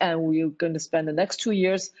today, and we're going to spend the next 2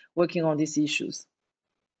 years working on these issues.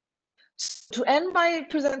 To end my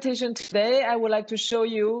presentation today, I would like to show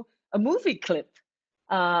you a movie clip,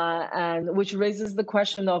 and which raises the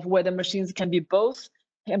question of whether machines can be both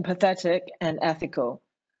empathetic and ethical.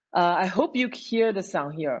 I hope you hear the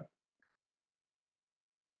sound here.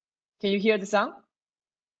 Can you hear the sound?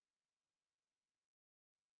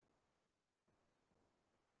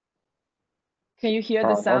 Can you hear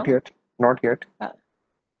the sound? Not yet. Not yet.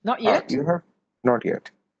 Not yet? You have not yet.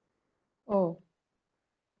 Oh.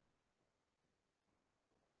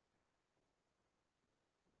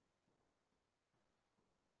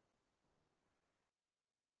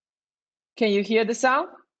 Can you hear the sound?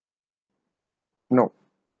 No.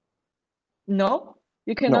 No?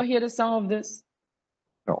 You cannot hear the sound of this?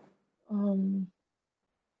 No.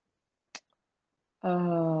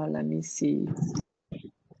 Let me see.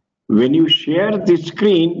 When you share the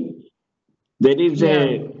screen, there is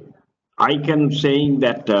a icon saying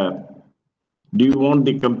that, do you want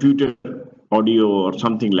the computer audio or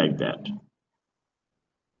something like that?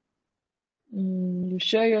 You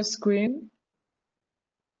share your screen.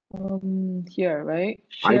 Here, right?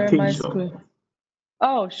 Share I think my so. screen.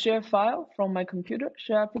 Oh, share file from my computer?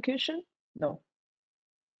 Share application? No.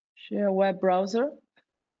 Share web browser?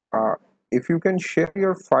 If you can share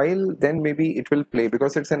your file, then maybe it will play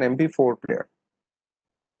because it's an MP4 player.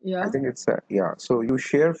 Yeah. I think it's yeah. So you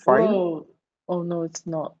share file. Whoa. Oh no, it's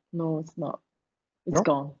not. No, it's not. It's No?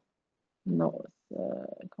 gone. No,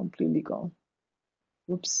 it's completely gone.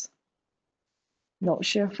 Whoops. No,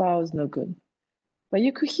 share file is no good. But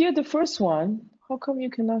you could hear the first one. How come you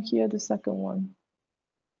cannot hear the second one?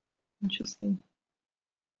 Interesting.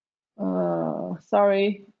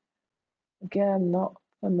 Sorry. Again, I'm not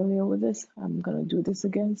familiar with this. I'm gonna do this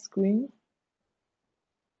again, screen.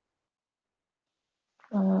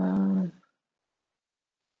 On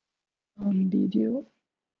video.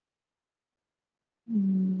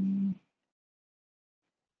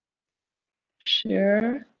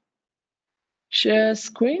 Share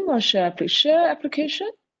screen or share application?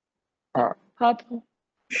 Uh, How,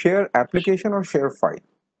 share application or share file.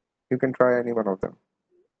 You can try any one of them.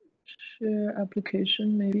 share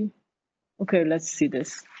application, maybe. Okay, let's see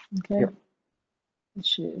this. Okay. Yeah.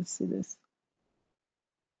 Let's see this.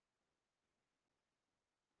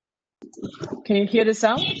 Can you hear the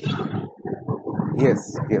sound?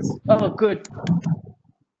 Yes, yes. Oh, good.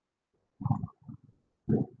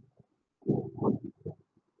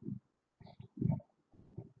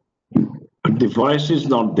 But the voice is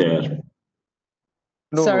not there.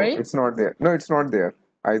 No, Sorry? no, it's not there. No, it's not there.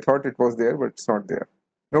 I thought it was there, but it's not there.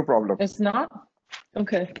 No problem. It's not?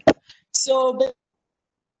 Okay. So,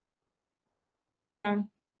 let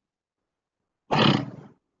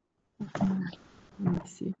me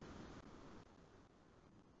see.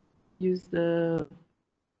 Use the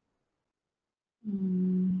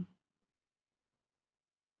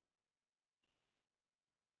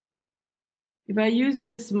if I use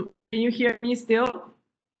this, can you hear me still?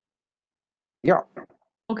 Yeah.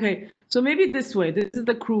 Okay, so maybe this way. This is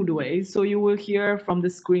the crude way. So you will hear from the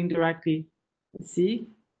screen directly. Let's see.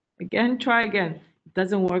 Again, try again. If it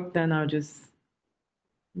doesn't work, then I'll just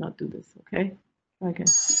not do this, okay? Okay.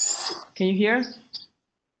 Can you hear?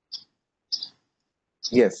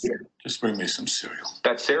 Yes. Just bring me some cereal.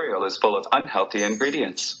 That cereal is full of unhealthy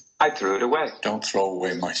ingredients. I threw it away. Don't throw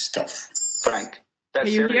away my stuff. Frank, that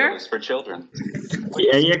Can you cereal hear? is for children.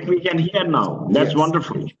 Yeah, we can hear now. That's Yes.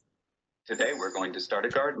 wonderful. Today we're going to start a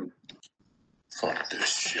garden. Fuck this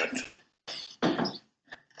shit.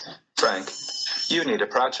 Frank, you need a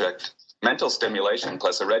project. Mental stimulation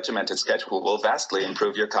plus a regimented schedule will vastly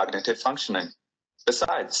improve your cognitive functioning.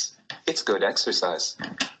 Besides, it's good exercise.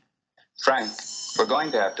 Frank, we're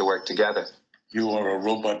going to have to work together. You are a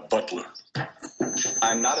robot butler.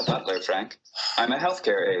 I'm not a butler, Frank. I'm a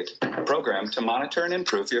healthcare aide, programmed to monitor and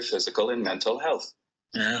improve your physical and mental health.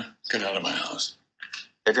 Yeah? Get out of my house.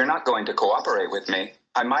 If you're not going to cooperate with me,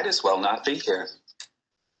 I might as well not be here.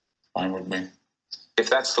 Fine with me.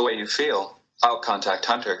 If that's the way you feel, I'll contact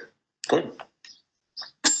Hunter. Good.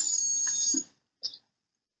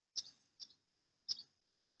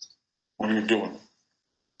 What are you doing?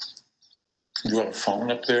 You got a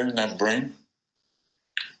phone up there in that brain?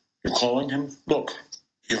 You're calling him? Look,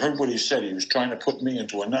 you heard what he said. He was trying to put me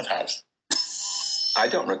into a nut house. I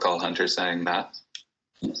don't recall Hunter saying that.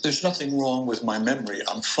 There's nothing wrong with my memory.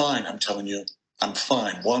 I'm fine, I'm telling you. I'm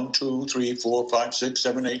fine. 1, 2, 3, 4, 5, 6,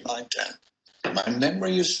 7, 8, 9, 10. My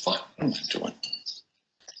memory is fine. What am I doing?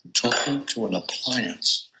 I'm talking to an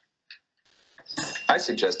appliance. I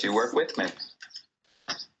suggest you work with me.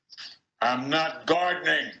 I'm not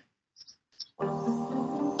gardening.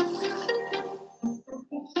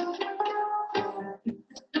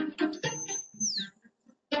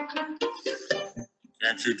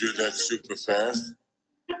 Can't you do that super fast?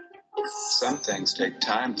 Some things take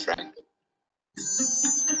time, Frank.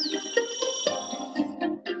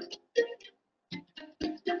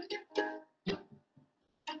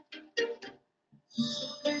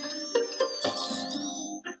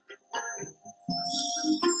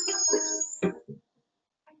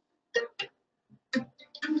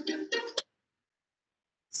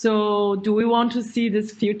 So do we want to see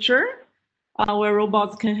this future where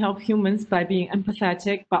robots can help humans by being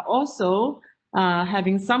empathetic, but also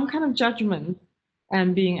having some kind of judgment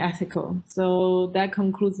and being ethical? So that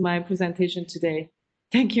concludes my presentation today.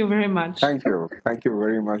 Thank you very much. Thank you. Thank you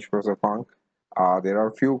very much, Professor Fung. There are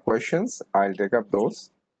a few questions. I'll take up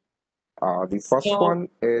those. The first one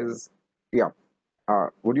is, yeah.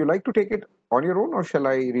 Would you like to take it on your own or shall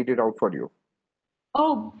I read it out for you?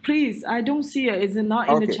 Oh, please. I don't see it. Is it not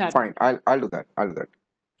in the Okay, chat? fine. I'll do that. I'll do that.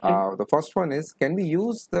 Okay. The first one is, can we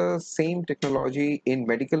use the same technology in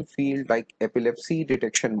medical field like epilepsy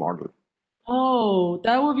detection model? Oh,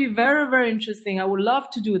 that would be very, very interesting. I would love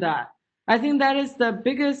to do that. I think that is the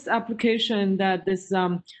biggest application that this,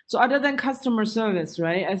 so other than customer service,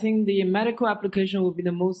 right? I think the medical application would be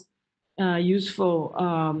the most useful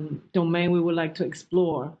domain we would like to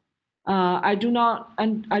explore. I do not,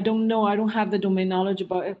 and I don't know, I don't have the domain knowledge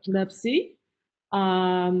about epilepsy.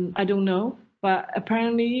 I don't know, but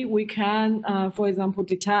apparently we can, for example,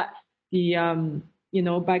 detect the,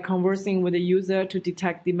 by conversing with the user to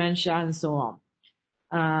detect dementia and so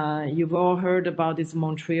on. You've all heard about this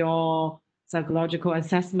Montreal psychological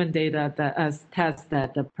assessment data that as test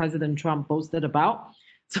that the President Trump boasted about.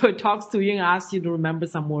 So it talks to you and asks you to remember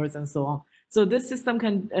some words and so on. So this system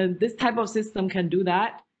can, this type of system can do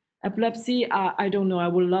that. Epilepsy, I don't know. I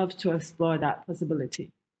would love to explore that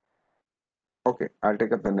possibility. Okay, I'll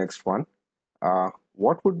take up the next one.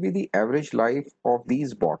 What would be the average life of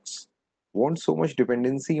these bots? Won't so much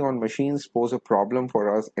dependency on machines pose a problem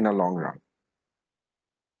for us in a long run?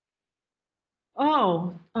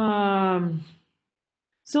 Oh,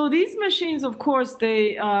 so these machines, of course,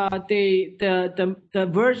 the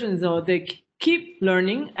versions, or they keep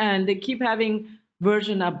learning and they keep having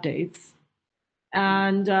version updates.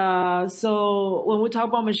 And so when we talk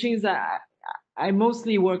about machines, I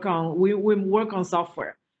mostly work on, we work on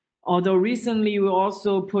software. Although recently we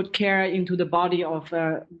also put CAiRE into the body of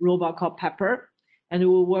a robot called Pepper, and we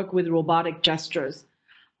will work with robotic gestures.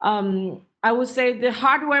 I would say the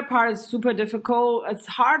hardware part is super difficult. It's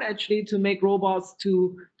hard actually to make robots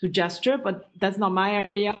to gesture, but that's not my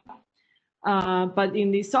area. But in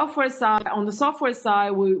the software side, on the software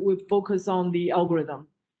side, we focus on the algorithm.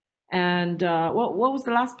 And what was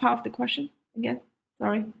the last part of the question again?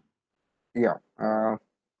 Sorry. Yeah.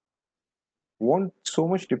 Won't so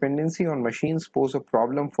much dependency on machines pose a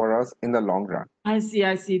problem for us in the long run? I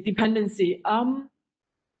see. Dependency.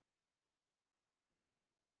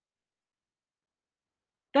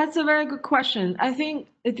 That's a very good question. I think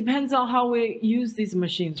it depends on how we use these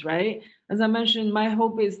machines, right? As I mentioned, my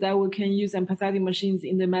hope is that we can use empathetic machines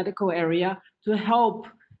in the medical area to help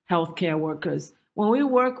healthcare workers. When we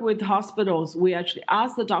work with hospitals, we actually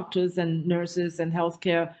ask the doctors and nurses and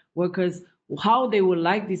healthcare workers how they would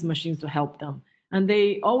like these machines to help them. And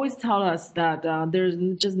they always tell us that there's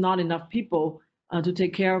just not enough people to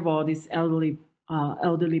take care of all these elderly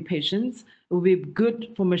patients. It would be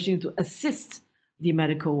good for machines to assist the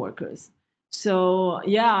medical workers. So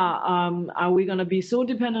yeah, are we going to be so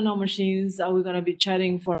dependent on machines? Are we going to be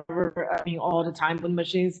chatting forever, all the time with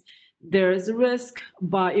machines? There is a risk,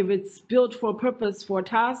 but if it's built for a purpose, for a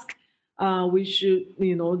task, we should,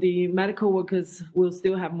 the medical workers will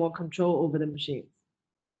still have more control over the machines.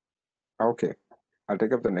 Okay, I'll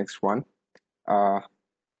take up the next one.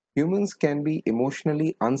 Humans can be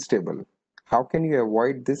emotionally unstable. How can you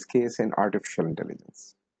avoid this case in artificial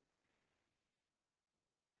intelligence?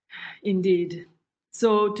 Indeed.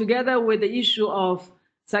 So together with the issue of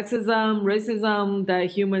sexism, racism that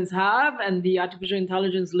humans have and the artificial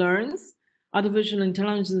intelligence learns, artificial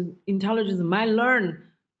intelligence might learn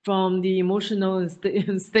from the emotional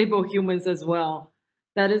and stable humans as well.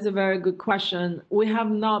 That is a very good question. We have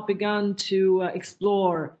not begun to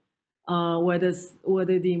explore whether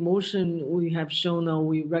the emotion we have shown or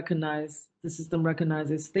we recognize, the system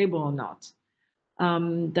recognizes stable or not.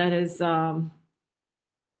 That is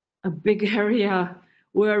a big area.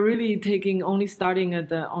 We're really only starting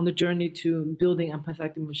on the journey to building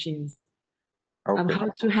empathetic machines. Okay. How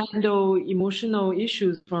to handle emotional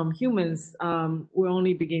issues from humans, we're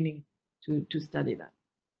only beginning to study that.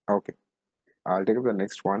 Okay, I'll take up the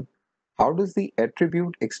next one. How does the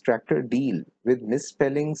attribute extractor deal with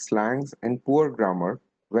misspelling, slangs, and poor grammar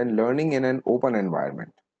when learning in an open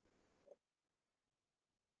environment?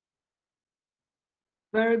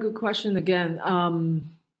 Very good question again.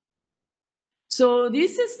 So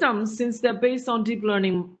these systems, since they're based on deep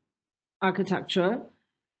learning architecture,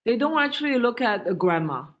 they don't actually look at the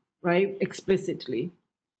grammar, right, explicitly.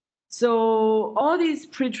 So all these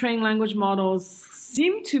pre-trained language models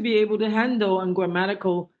seem to be able to handle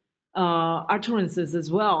ungrammatical utterances as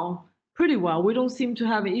well, pretty well. We don't seem to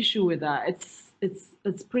have an issue with that.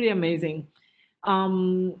 It's pretty amazing.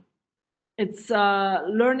 It's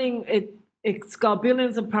learning. It's got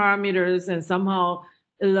billions of parameters, and somehow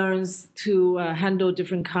it learns to handle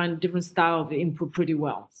different style of input pretty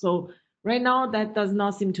well. So right now, that does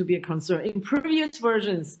not seem to be a concern. In previous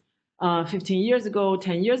versions, 15 years ago,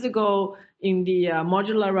 10 years ago, in the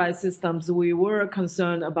modularized systems, we were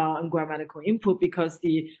concerned about ungrammatical input because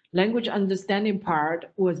the language understanding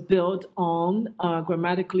part was built on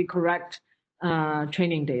grammatically correct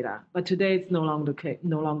training data. But today, it's no longer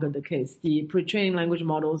the case. The pre-trained language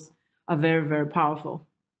models are very, very powerful.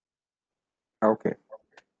 Okay.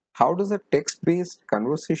 How does a text-based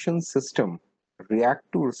conversation system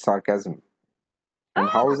react to sarcasm? And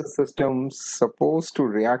how is the system supposed to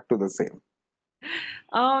react to the same?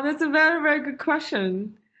 Oh, that's a very, very good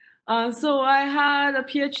question. So I had a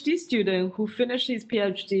PhD student who finished his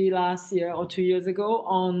PhD last year or 2 years ago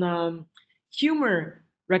on humor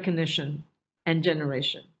recognition and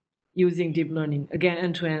generation using deep learning, again,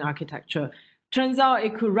 end-to-end architecture. Turns out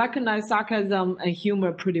it could recognize sarcasm and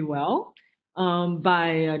humor pretty well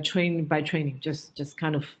by training, just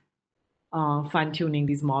kind of fine-tuning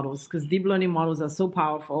these models, because deep learning models are so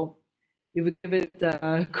powerful. If we give it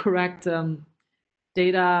the correct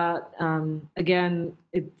data, again,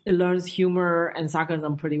 it learns humor and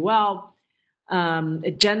sarcasm pretty well.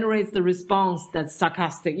 It generates the response that's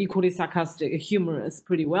sarcastic, equally sarcastic, humorous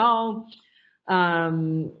pretty well.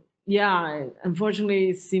 Yeah,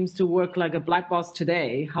 unfortunately, it seems to work like a black box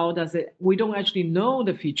today. How does it? We don't actually know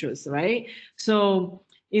the features, right? So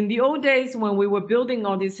in the old days, when we were building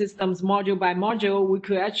all these systems module by module, we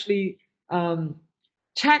could actually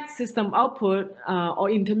check system output or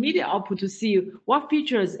intermediate output to see what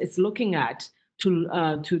features it's looking at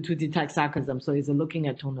to detect sarcasm. So is it looking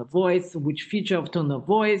at tone of voice, which feature of tone of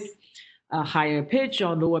voice, higher pitch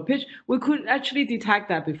or lower pitch? We could actually detect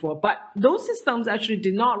that before, but those systems actually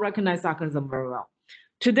did not recognize sarcasm very well.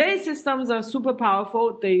 Today's systems are super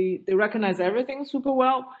powerful. They recognize everything super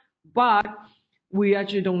well, but we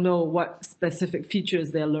actually don't know what specific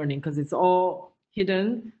features they're learning because it's all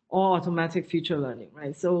hidden, all automatic feature learning,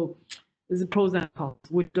 right? So there's pros and cons.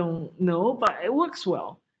 We don't know, but it works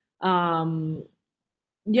well.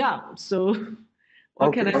 Yeah, so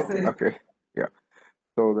what can I say? Okay, yeah.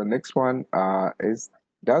 So the next one is,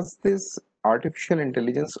 does this artificial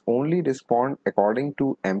intelligence only respond according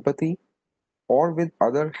to empathy or with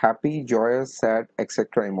other happy, joyous, sad,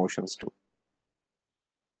 etc. emotions too?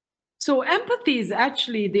 So empathy is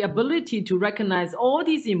actually the ability to recognize all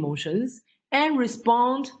these emotions and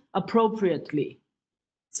respond appropriately.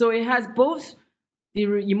 So it has both the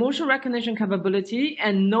emotional recognition capability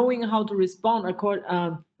and knowing how to respond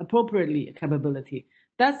appropriately capability.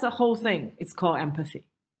 That's the whole thing. It's called empathy.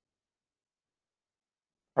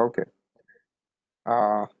 Okay.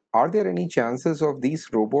 Are there any chances of these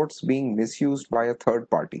robots being misused by a third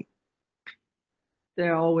party?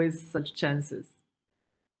 There are always such chances.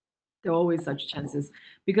 There are always such chances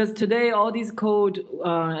because today all these code,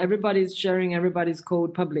 everybody's sharing everybody's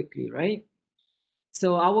code publicly, right?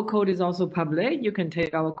 So our code is also public. You can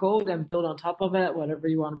take our code and build on top of it, whatever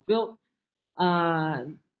you want to build.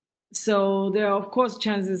 So there are, of course,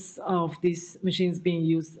 chances of these machines being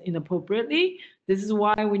used inappropriately. This is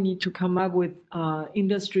why we need to come up with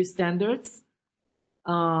industry standards,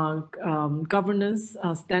 governance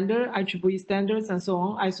standard, IEEE standards, and so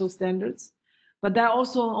on, ISO standards. But that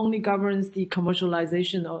also only governs the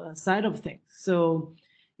commercialization side of things. So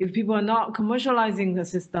if people are not commercializing the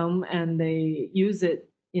system and they use it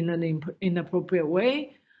in an inappropriate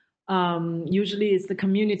way, usually it's the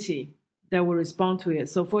community that will respond to it.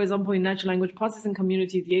 So for example, in natural language processing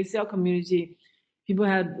community, the ACL community, people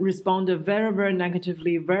had responded very, very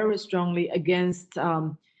negatively, very strongly against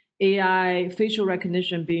AI facial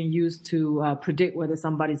recognition being used to predict whether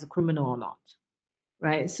somebody's a criminal or not,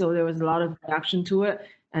 right? So there was a lot of reaction to it,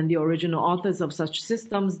 and the original authors of such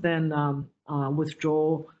systems then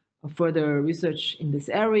withdraw further research in this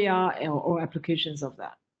area or applications of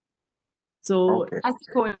that. So Okay.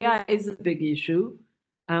 ethical AI is a big issue,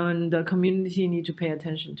 and the community need to pay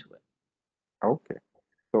attention to it. Okay.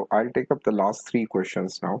 So I'll take up the last three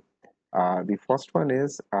questions now. The first one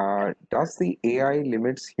is, does the AI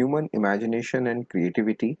limits human imagination and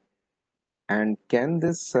creativity? And can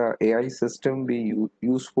this AI system be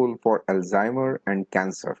useful for Alzheimer and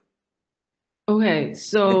cancer? Okay,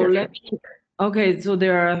 so so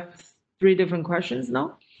there are three different questions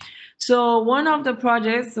now. So one of the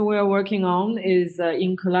projects we're working on is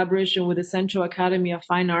in collaboration with the Central Academy of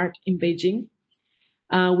Fine Art in Beijing.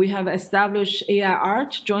 We have established AI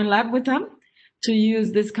art joint lab with them to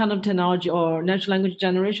use this kind of technology or natural language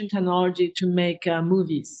generation technology to make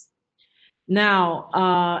movies. Now,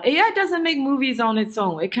 AI doesn't make movies on its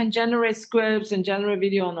own. It can generate scripts and generate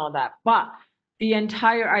video and all that, but the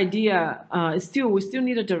entire idea is we still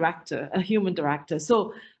need a director, a human director.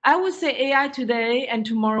 So I would say AI today and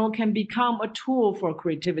tomorrow can become a tool for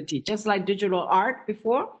creativity, just like digital art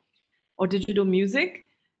before or digital music.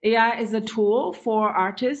 AI is a tool for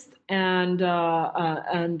artists and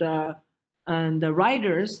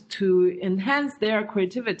writers to enhance their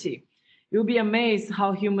creativity. You'll be amazed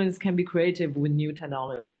how humans can be creative with new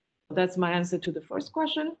technology. That's my answer to the first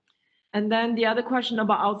question. And then the other question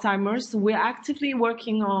about Alzheimer's, we're actively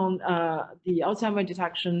working on the Alzheimer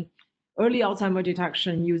detection, early Alzheimer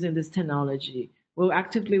detection using this technology. We're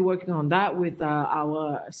actively working on that with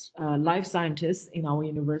our life scientists in our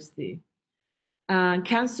university.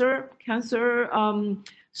 Cancer.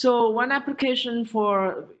 So one application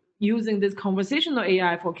for using this conversational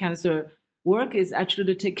AI for cancer work is actually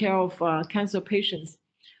to take care of cancer patients.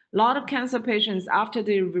 A lot of cancer patients, after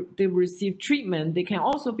they receive treatment, they can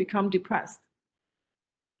also become depressed.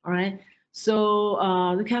 All right. So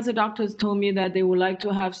the cancer doctors told me that they would like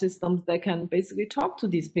to have systems that can basically talk to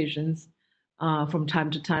these patients from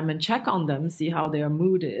time to time and check on them, see how their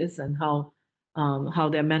mood is and how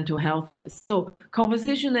their mental health is. So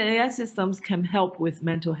conversational AI systems can help with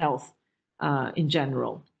mental health in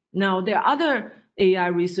general. Now, there are other AI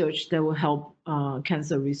research that will help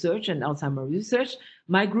cancer research and Alzheimer research.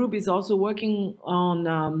 My group is also working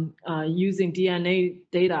on using DNA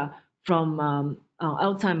data from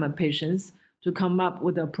Alzheimer patients to come up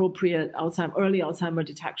with appropriate early Alzheimer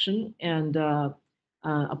detection and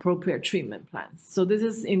appropriate treatment plans. So this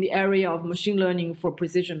is in the area of machine learning for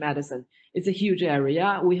precision medicine. It's a huge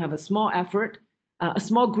area. We have a small effort, a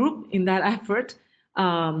small group in that effort.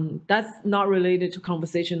 That's not related to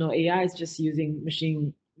conversational AI. It's just using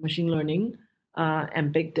machine learning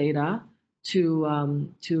and big data to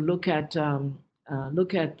look at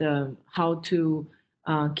how to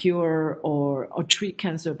cure or treat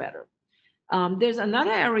cancer better. There's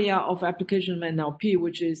another area of application of NLP,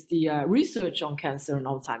 which is the research on cancer and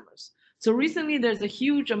Alzheimer's. So recently, there's a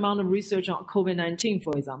huge amount of research on COVID-19,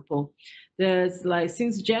 for example. There's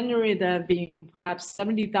since January, there have been perhaps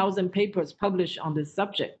 70,000 papers published on this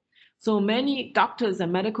subject. So many doctors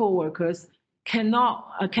and medical workers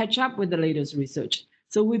cannot catch up with the latest research.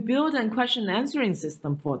 So we build a question answering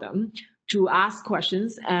system for them to ask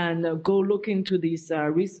questions and go look into these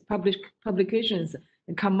publications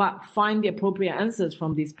and find the appropriate answers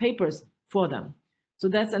from these papers for them. So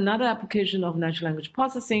that's another application of natural language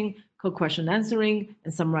processing called question answering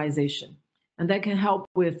and summarization. And that can help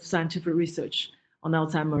with scientific research on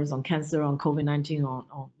Alzheimer's, on cancer, on COVID-19,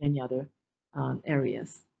 on many other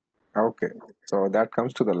areas. Okay, so that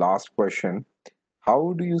comes to the last question.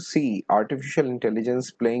 How do you see artificial intelligence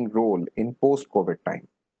playing role in post-COVID time?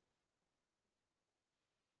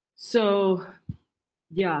 So,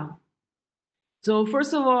 yeah. So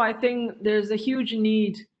first of all, I think there's a huge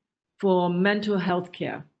need for mental health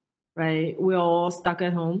care, right? We're all stuck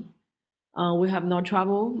at home. We have not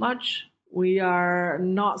traveled much. We are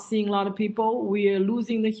not seeing a lot of people. We are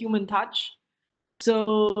losing the human touch.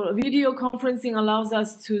 So video conferencing allows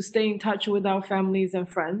us to stay in touch with our families and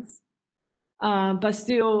friends. But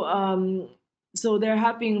still, so there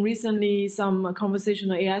have been recently some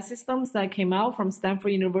conversational AI systems that came out from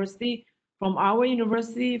Stanford University, from our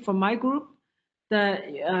university, from my group,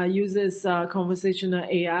 that uses conversational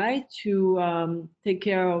AI to take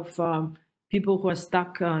care of people who are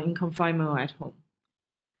stuck in confinement or at home.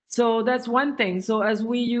 So that's one thing. So as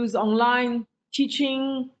we use online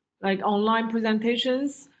teaching, like online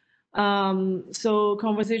presentations, so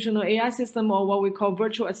conversational AI system, or what we call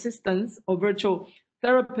virtual assistants or virtual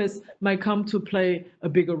therapists, might come to play a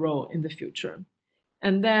bigger role in the future.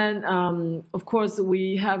 And then, of course,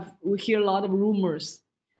 we hear a lot of rumors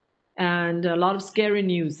and a lot of scary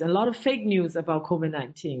news, a lot of fake news about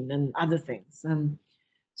COVID-19 and other things. And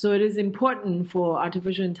so it is important for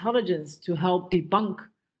artificial intelligence to help debunk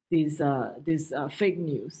these fake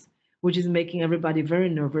news, which is making everybody very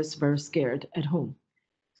nervous, very scared at home.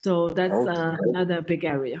 So that's another big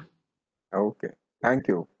area. Okay, thank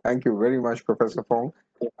you. Thank you very much, Professor Fung.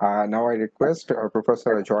 Now I request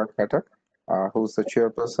Professor Ajoy Khatak, who's the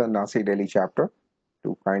chairperson, NASI Delhi chapter,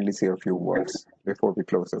 to kindly say a few words before we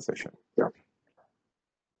close the session. Yeah.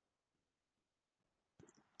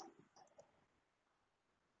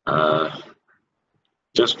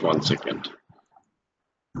 Just 1 second.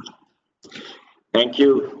 Thank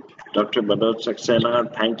you, Dr. Manoj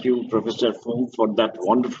Saxena. Thank you, Professor Fung, for that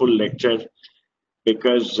wonderful lecture,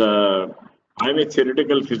 because I'm a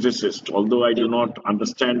theoretical physicist, although I do not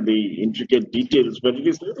understand the intricate details, but it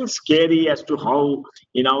is a little scary as to how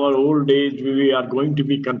in our old age we are going to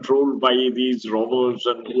be controlled by these robots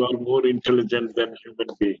and who are more intelligent than human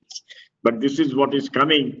beings. But this is what is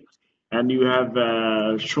coming, and you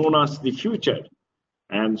have shown us the future.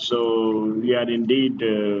 And so we are indeed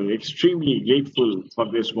extremely grateful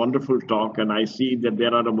for this wonderful talk. And I see that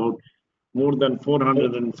there are about more than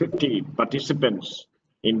 450 participants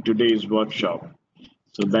in today's workshop.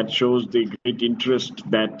 So that shows the great interest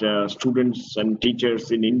that students and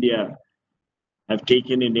teachers in India have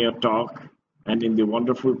taken in your talk and in the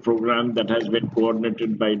wonderful program that has been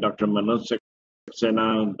coordinated by Dr. Manoj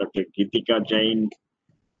Saxena, Dr. Geetika Jain,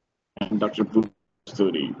 and Dr.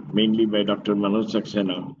 Story, mainly by Dr. Manoj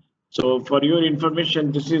Saxena. So for your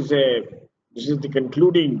information, this is the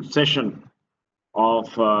concluding session of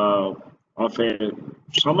of a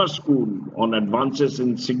summer school on advances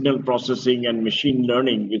in signal processing and machine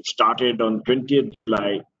learning, which started on 20th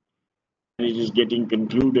July, and it is getting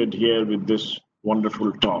concluded here with this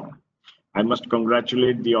wonderful talk. I must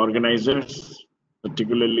congratulate the organizers,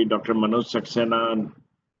 particularly Dr. Manoj Saxena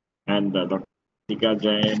and Dr. Tika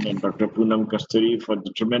Jain and Dr. Poonam Kasturi for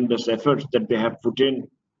the tremendous efforts that they have put in,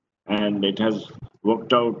 and it has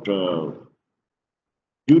worked out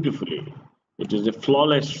beautifully. It is a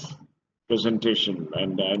flawless presentation,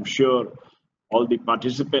 and I'm sure all the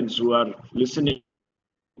participants who are listening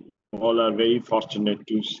all are very fortunate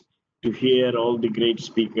to hear all the great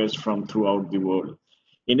speakers from throughout the world.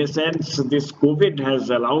 In a sense, this COVID has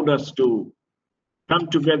allowed us to come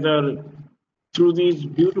together through these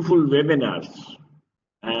beautiful webinars,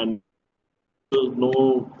 and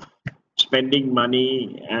no spending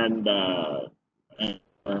money, and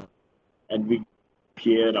we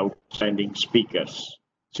hear outstanding speakers.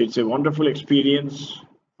 So it's a wonderful experience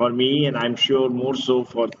for me, and I'm sure more so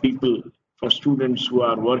for people, for students who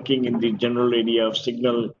are working in the general area of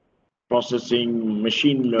signal processing,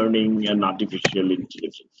 machine learning, and artificial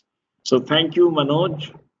intelligence. So thank you,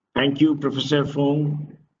 Manoj. Thank you, Professor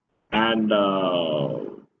Fung. And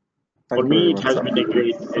for me, it has been a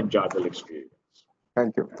great, enjoyable experience.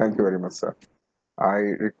 Thank you. Thank you very much, sir. I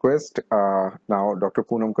request now Dr.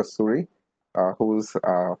 Poonam Kasturi, who's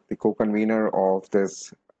the co-convener of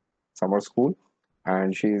this summer school,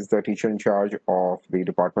 and she is the teacher in charge of the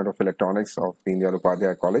Department of Electronics of Dayal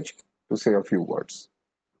Upadhyaya College, to say a few words.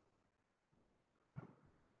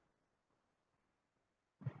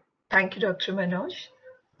 Thank you, Dr. Manoj.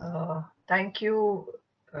 Thank you,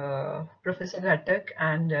 Professor Ghatak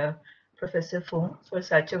and Professor Fung for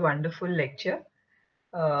such a wonderful lecture.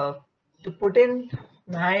 To put in,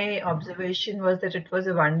 my observation was that it was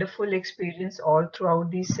a wonderful experience all throughout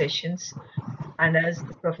these sessions. And as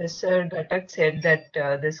Professor Ghatak said, that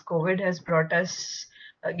this COVID has brought us,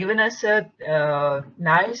 given us a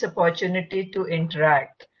nice opportunity to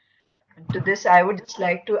interact. And to this, I would just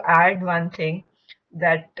like to add one thing,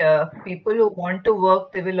 that people who want to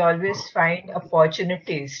work, they will always find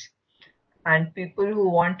opportunities. And people who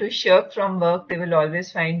want to shirk from work, they will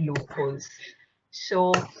always find loopholes.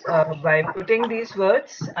 So by putting these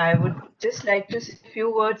words, I would just like to say a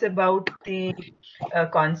few words about the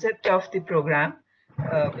concept of the program,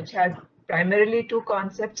 which has primarily two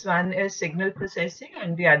concepts. One is signal processing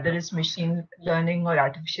and the other is machine learning or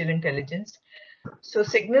artificial intelligence. So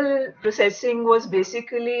signal processing was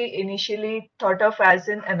basically initially thought of as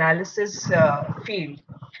an analysis field,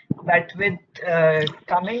 but with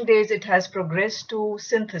coming days, it has progressed to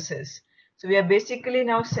synthesis. So we are basically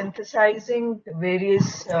now synthesizing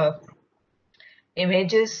various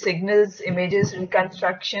images, signals, images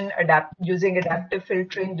reconstruction, using adaptive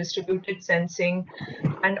filtering, distributed sensing,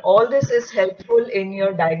 and all this is helpful in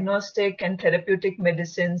your diagnostic and therapeutic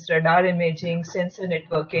medicines, radar imaging, sensor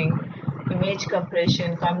networking, image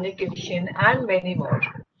compression, communication, and many more.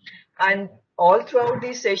 And all throughout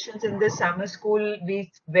these sessions in this summer school,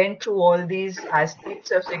 we went through all these aspects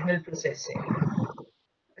of signal processing.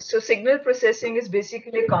 So signal processing is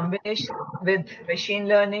basically a combination with machine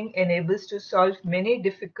learning enables to solve many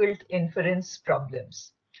difficult inference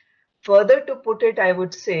problems. Further to put it, I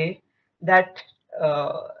would say that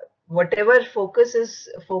whatever focus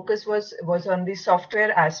was on the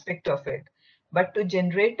software aspect of it, but to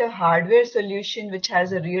generate a hardware solution which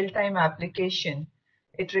has a real-time application,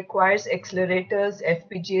 it requires accelerators,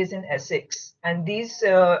 FPGAs, and ASICs, and these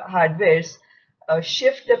hardwares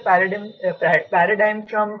shift the paradigm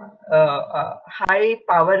from high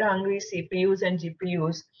power-hungry CPUs and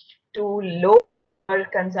GPUs to low power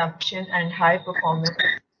consumption and high performance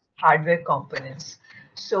hardware components.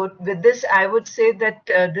 So with this, I would say that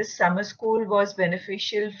this summer school was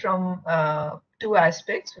beneficial from two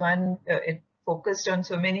aspects. One, it focused on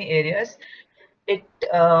so many areas. It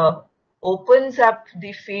opens up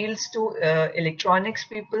the fields to electronics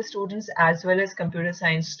people, students, as well as computer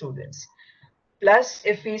science students. Plus,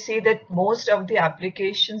 if we see that most of the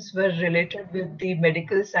applications were related with the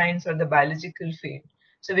medical science or the biological field.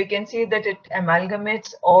 So we can see that it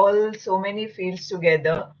amalgamates all so many fields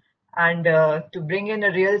together and to bring in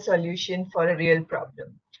a real solution for a real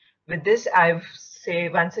problem. With this, I say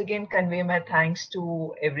once again convey my thanks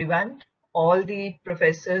to everyone, all the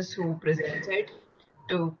professors who presented,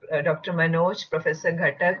 to Dr. Manoj, Professor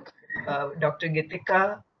Ghatak, Dr.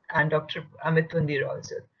 Gitika, and Dr. Amit Pundir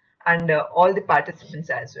also, and all the participants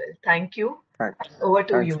as well. Thank you. Thanks. Over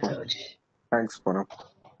to Thanks, you, Poonam. Manoj. Thanks, Poonam.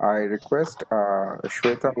 I request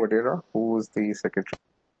Shweta Vadera, who is the secretary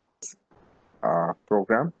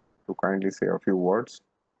program, to kindly say a few words.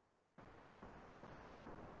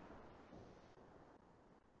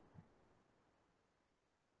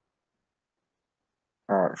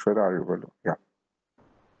 Shweta, are you able to? Yeah.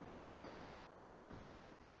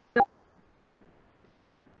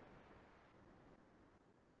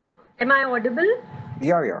 Am I audible?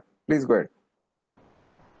 Yeah. Please go ahead.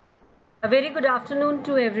 A very good afternoon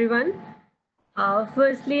to everyone.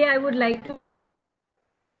 Firstly, I would like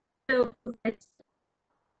to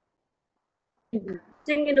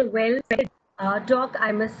sing in a well talk,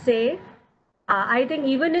 I must say. I think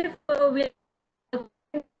even if we are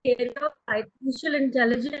in the area of artificial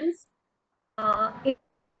intelligence, it's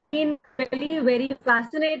been really very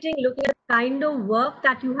fascinating looking at the kind of work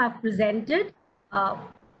that you have presented.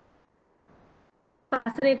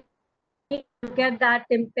 Fascinating to look at that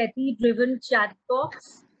empathy-driven chat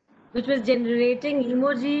box, which was generating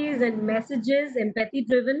emojis and messages,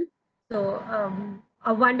 empathy-driven. So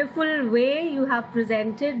a wonderful way you have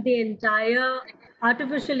presented the entire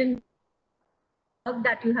artificial intelligence work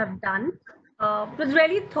that you have done. It was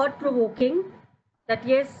really thought-provoking that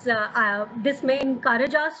yes, this may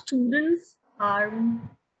encourage our students, our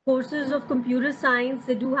courses of computer science,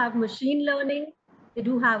 they do have machine learning, they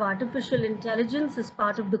do have artificial intelligence as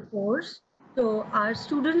part of the course. So our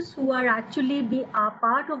students who are actually are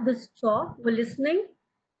part of this talk, who are listening,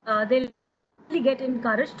 they'll get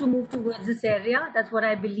encouraged to move towards this area. That's what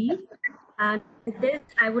I believe. And with this,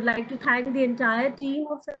 I would like to thank the entire team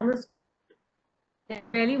of Summer School. They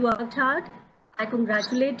really worked hard. I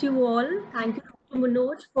congratulate you all. Thank you to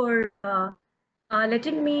Manoj for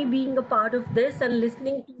letting me being a part of this and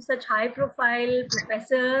listening to such high profile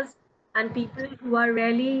professors and people who are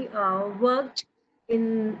really worked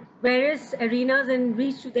in various arenas and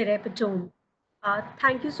reached to their epitome.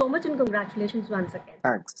 Thank you so much and congratulations once again.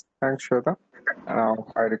 Thanks, Shweta. Now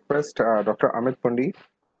I request Dr. Amit Pundi,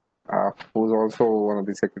 who's also one of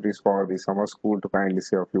the secretaries for the summer school, to kindly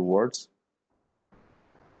say a few words.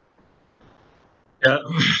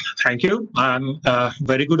 Thank you, and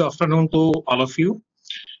very good afternoon to all of you.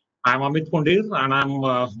 I'm Amit Pundir, and I'm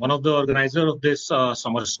one of the organizers of this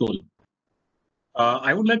summer school.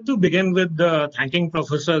 I would like to begin with thanking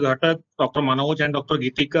Professor Ghatak, Dr. Manoj, and Dr.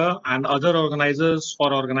 Geetika, and other organizers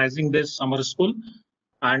for organizing this summer school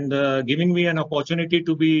and giving me an opportunity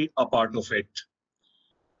to be a part of it.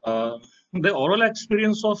 The oral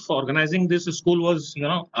experience of organizing this school was,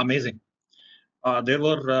 amazing. There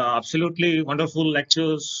were absolutely wonderful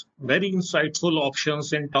lectures, very insightful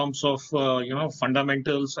options in terms of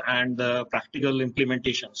fundamentals and practical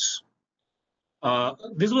implementations.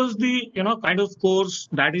 This was the kind of course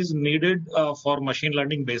that is needed for machine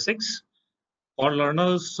learning basics, for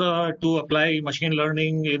learners to apply machine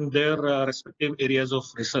learning in their respective areas of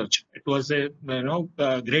research. It was a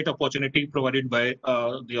great opportunity provided by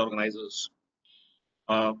the organizers.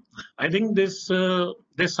 I think this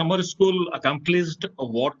summer school accomplished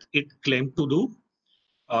what it claimed to do.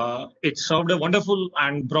 It served a wonderful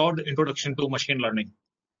and broad introduction to machine learning.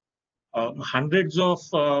 Hundreds of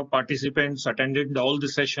participants attended all the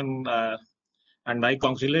session, and I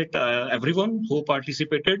congratulate everyone who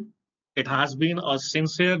participated. It has been a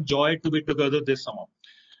sincere joy to be together this summer,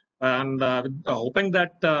 and hoping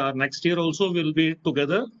that next year also we'll be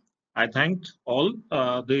together. I thank all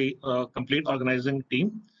the complete organizing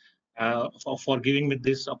team for giving me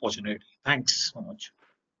this opportunity. Thanks so much.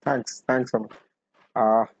 Thanks, Amit.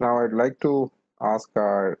 Now I'd like to ask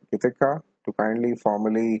Geetika to kindly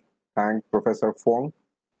formally thank Professor Fung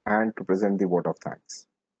and to present the vote of thanks.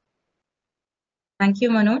 Thank you,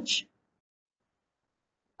 Manoj.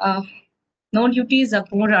 No duty is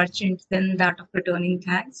more urgent than that of returning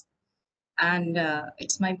thanks. And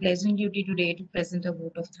it's my pleasant duty today to present a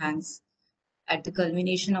vote of thanks at the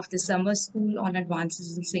culmination of the summer school on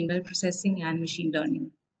advances in signal processing and machine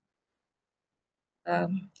learning.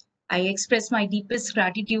 I express my deepest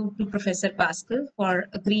gratitude to Professor Pascale for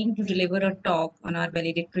agreeing to deliver a talk on our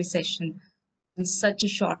valedictory session on such a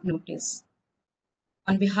short notice.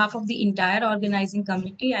 On behalf of the entire organizing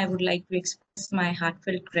committee, I would like to express my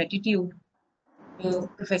heartfelt gratitude to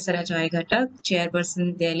Professor Ajay Ghatak,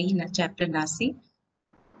 Chairperson Delhi Chapter NASI,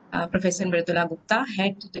 Professor Mridula Gupta,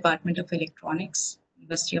 Head Department of Electronics,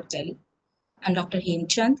 University of Delhi, and Dr.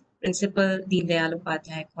 Hemchand, Principal, Deen Dayal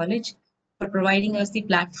Upadhyaya College, for providing us the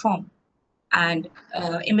platform and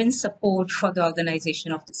immense support for the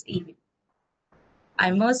organization of this event. I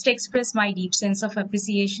must express my deep sense of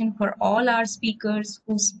appreciation for all our speakers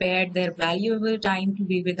who spared their valuable time to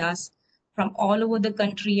be with us from all over the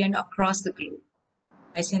country and across the globe.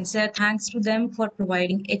 My sincere thanks to them for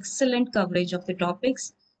providing excellent coverage of the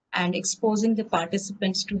topics and exposing the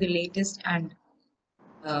participants to the latest and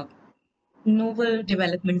novel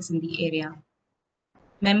developments in the area.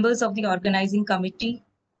 Members of the organizing committee,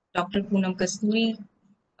 Dr. Poonam Kasturi,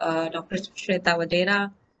 Dr. Shweta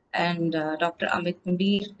Vadera, and Dr. Amit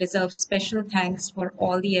Mundir deserve special thanks for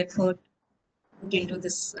all the effort put into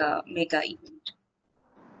this mega event.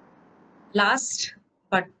 Last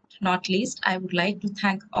but not least, I would like to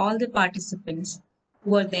thank all the participants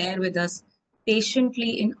who were there with us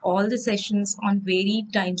patiently in all the sessions on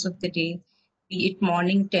varied times of the day, be it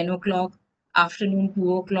morning 10 o'clock, afternoon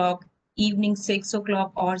 2 o'clock, evening 6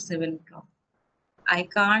 o'clock, or 7 o'clock. I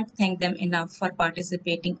can't thank them enough for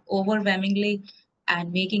participating overwhelmingly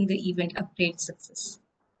and making the event a great success.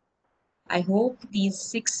 I hope these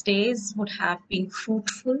 6 days would have been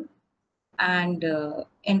fruitful and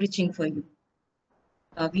enriching for you.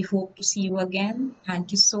 We hope to see you again.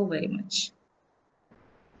 Thank you so very much.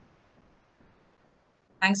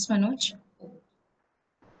 Thanks, Manoj.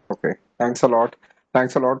 Okay, thanks a lot.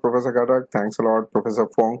 Thanks a lot, Professor Gadak. Thanks a lot, Professor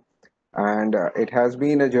Fung. And it has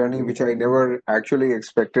been a journey which I never actually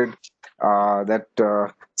expected. That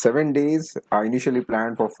 7 days, I initially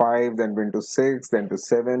planned for 5, then went to 6, then to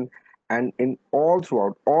 7. And in all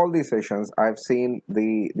throughout all these sessions, I've seen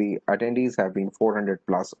the attendees have been 400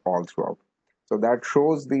 plus all throughout. So that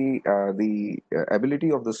shows the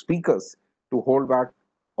ability of the speakers to hold back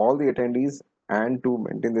all the attendees and to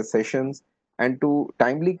maintain the sessions and to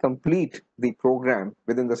timely complete the program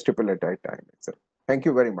within the stipulated time itself. Thank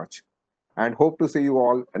you very much, and hope to see you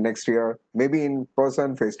all next year, maybe in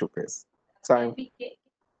person, face to face. So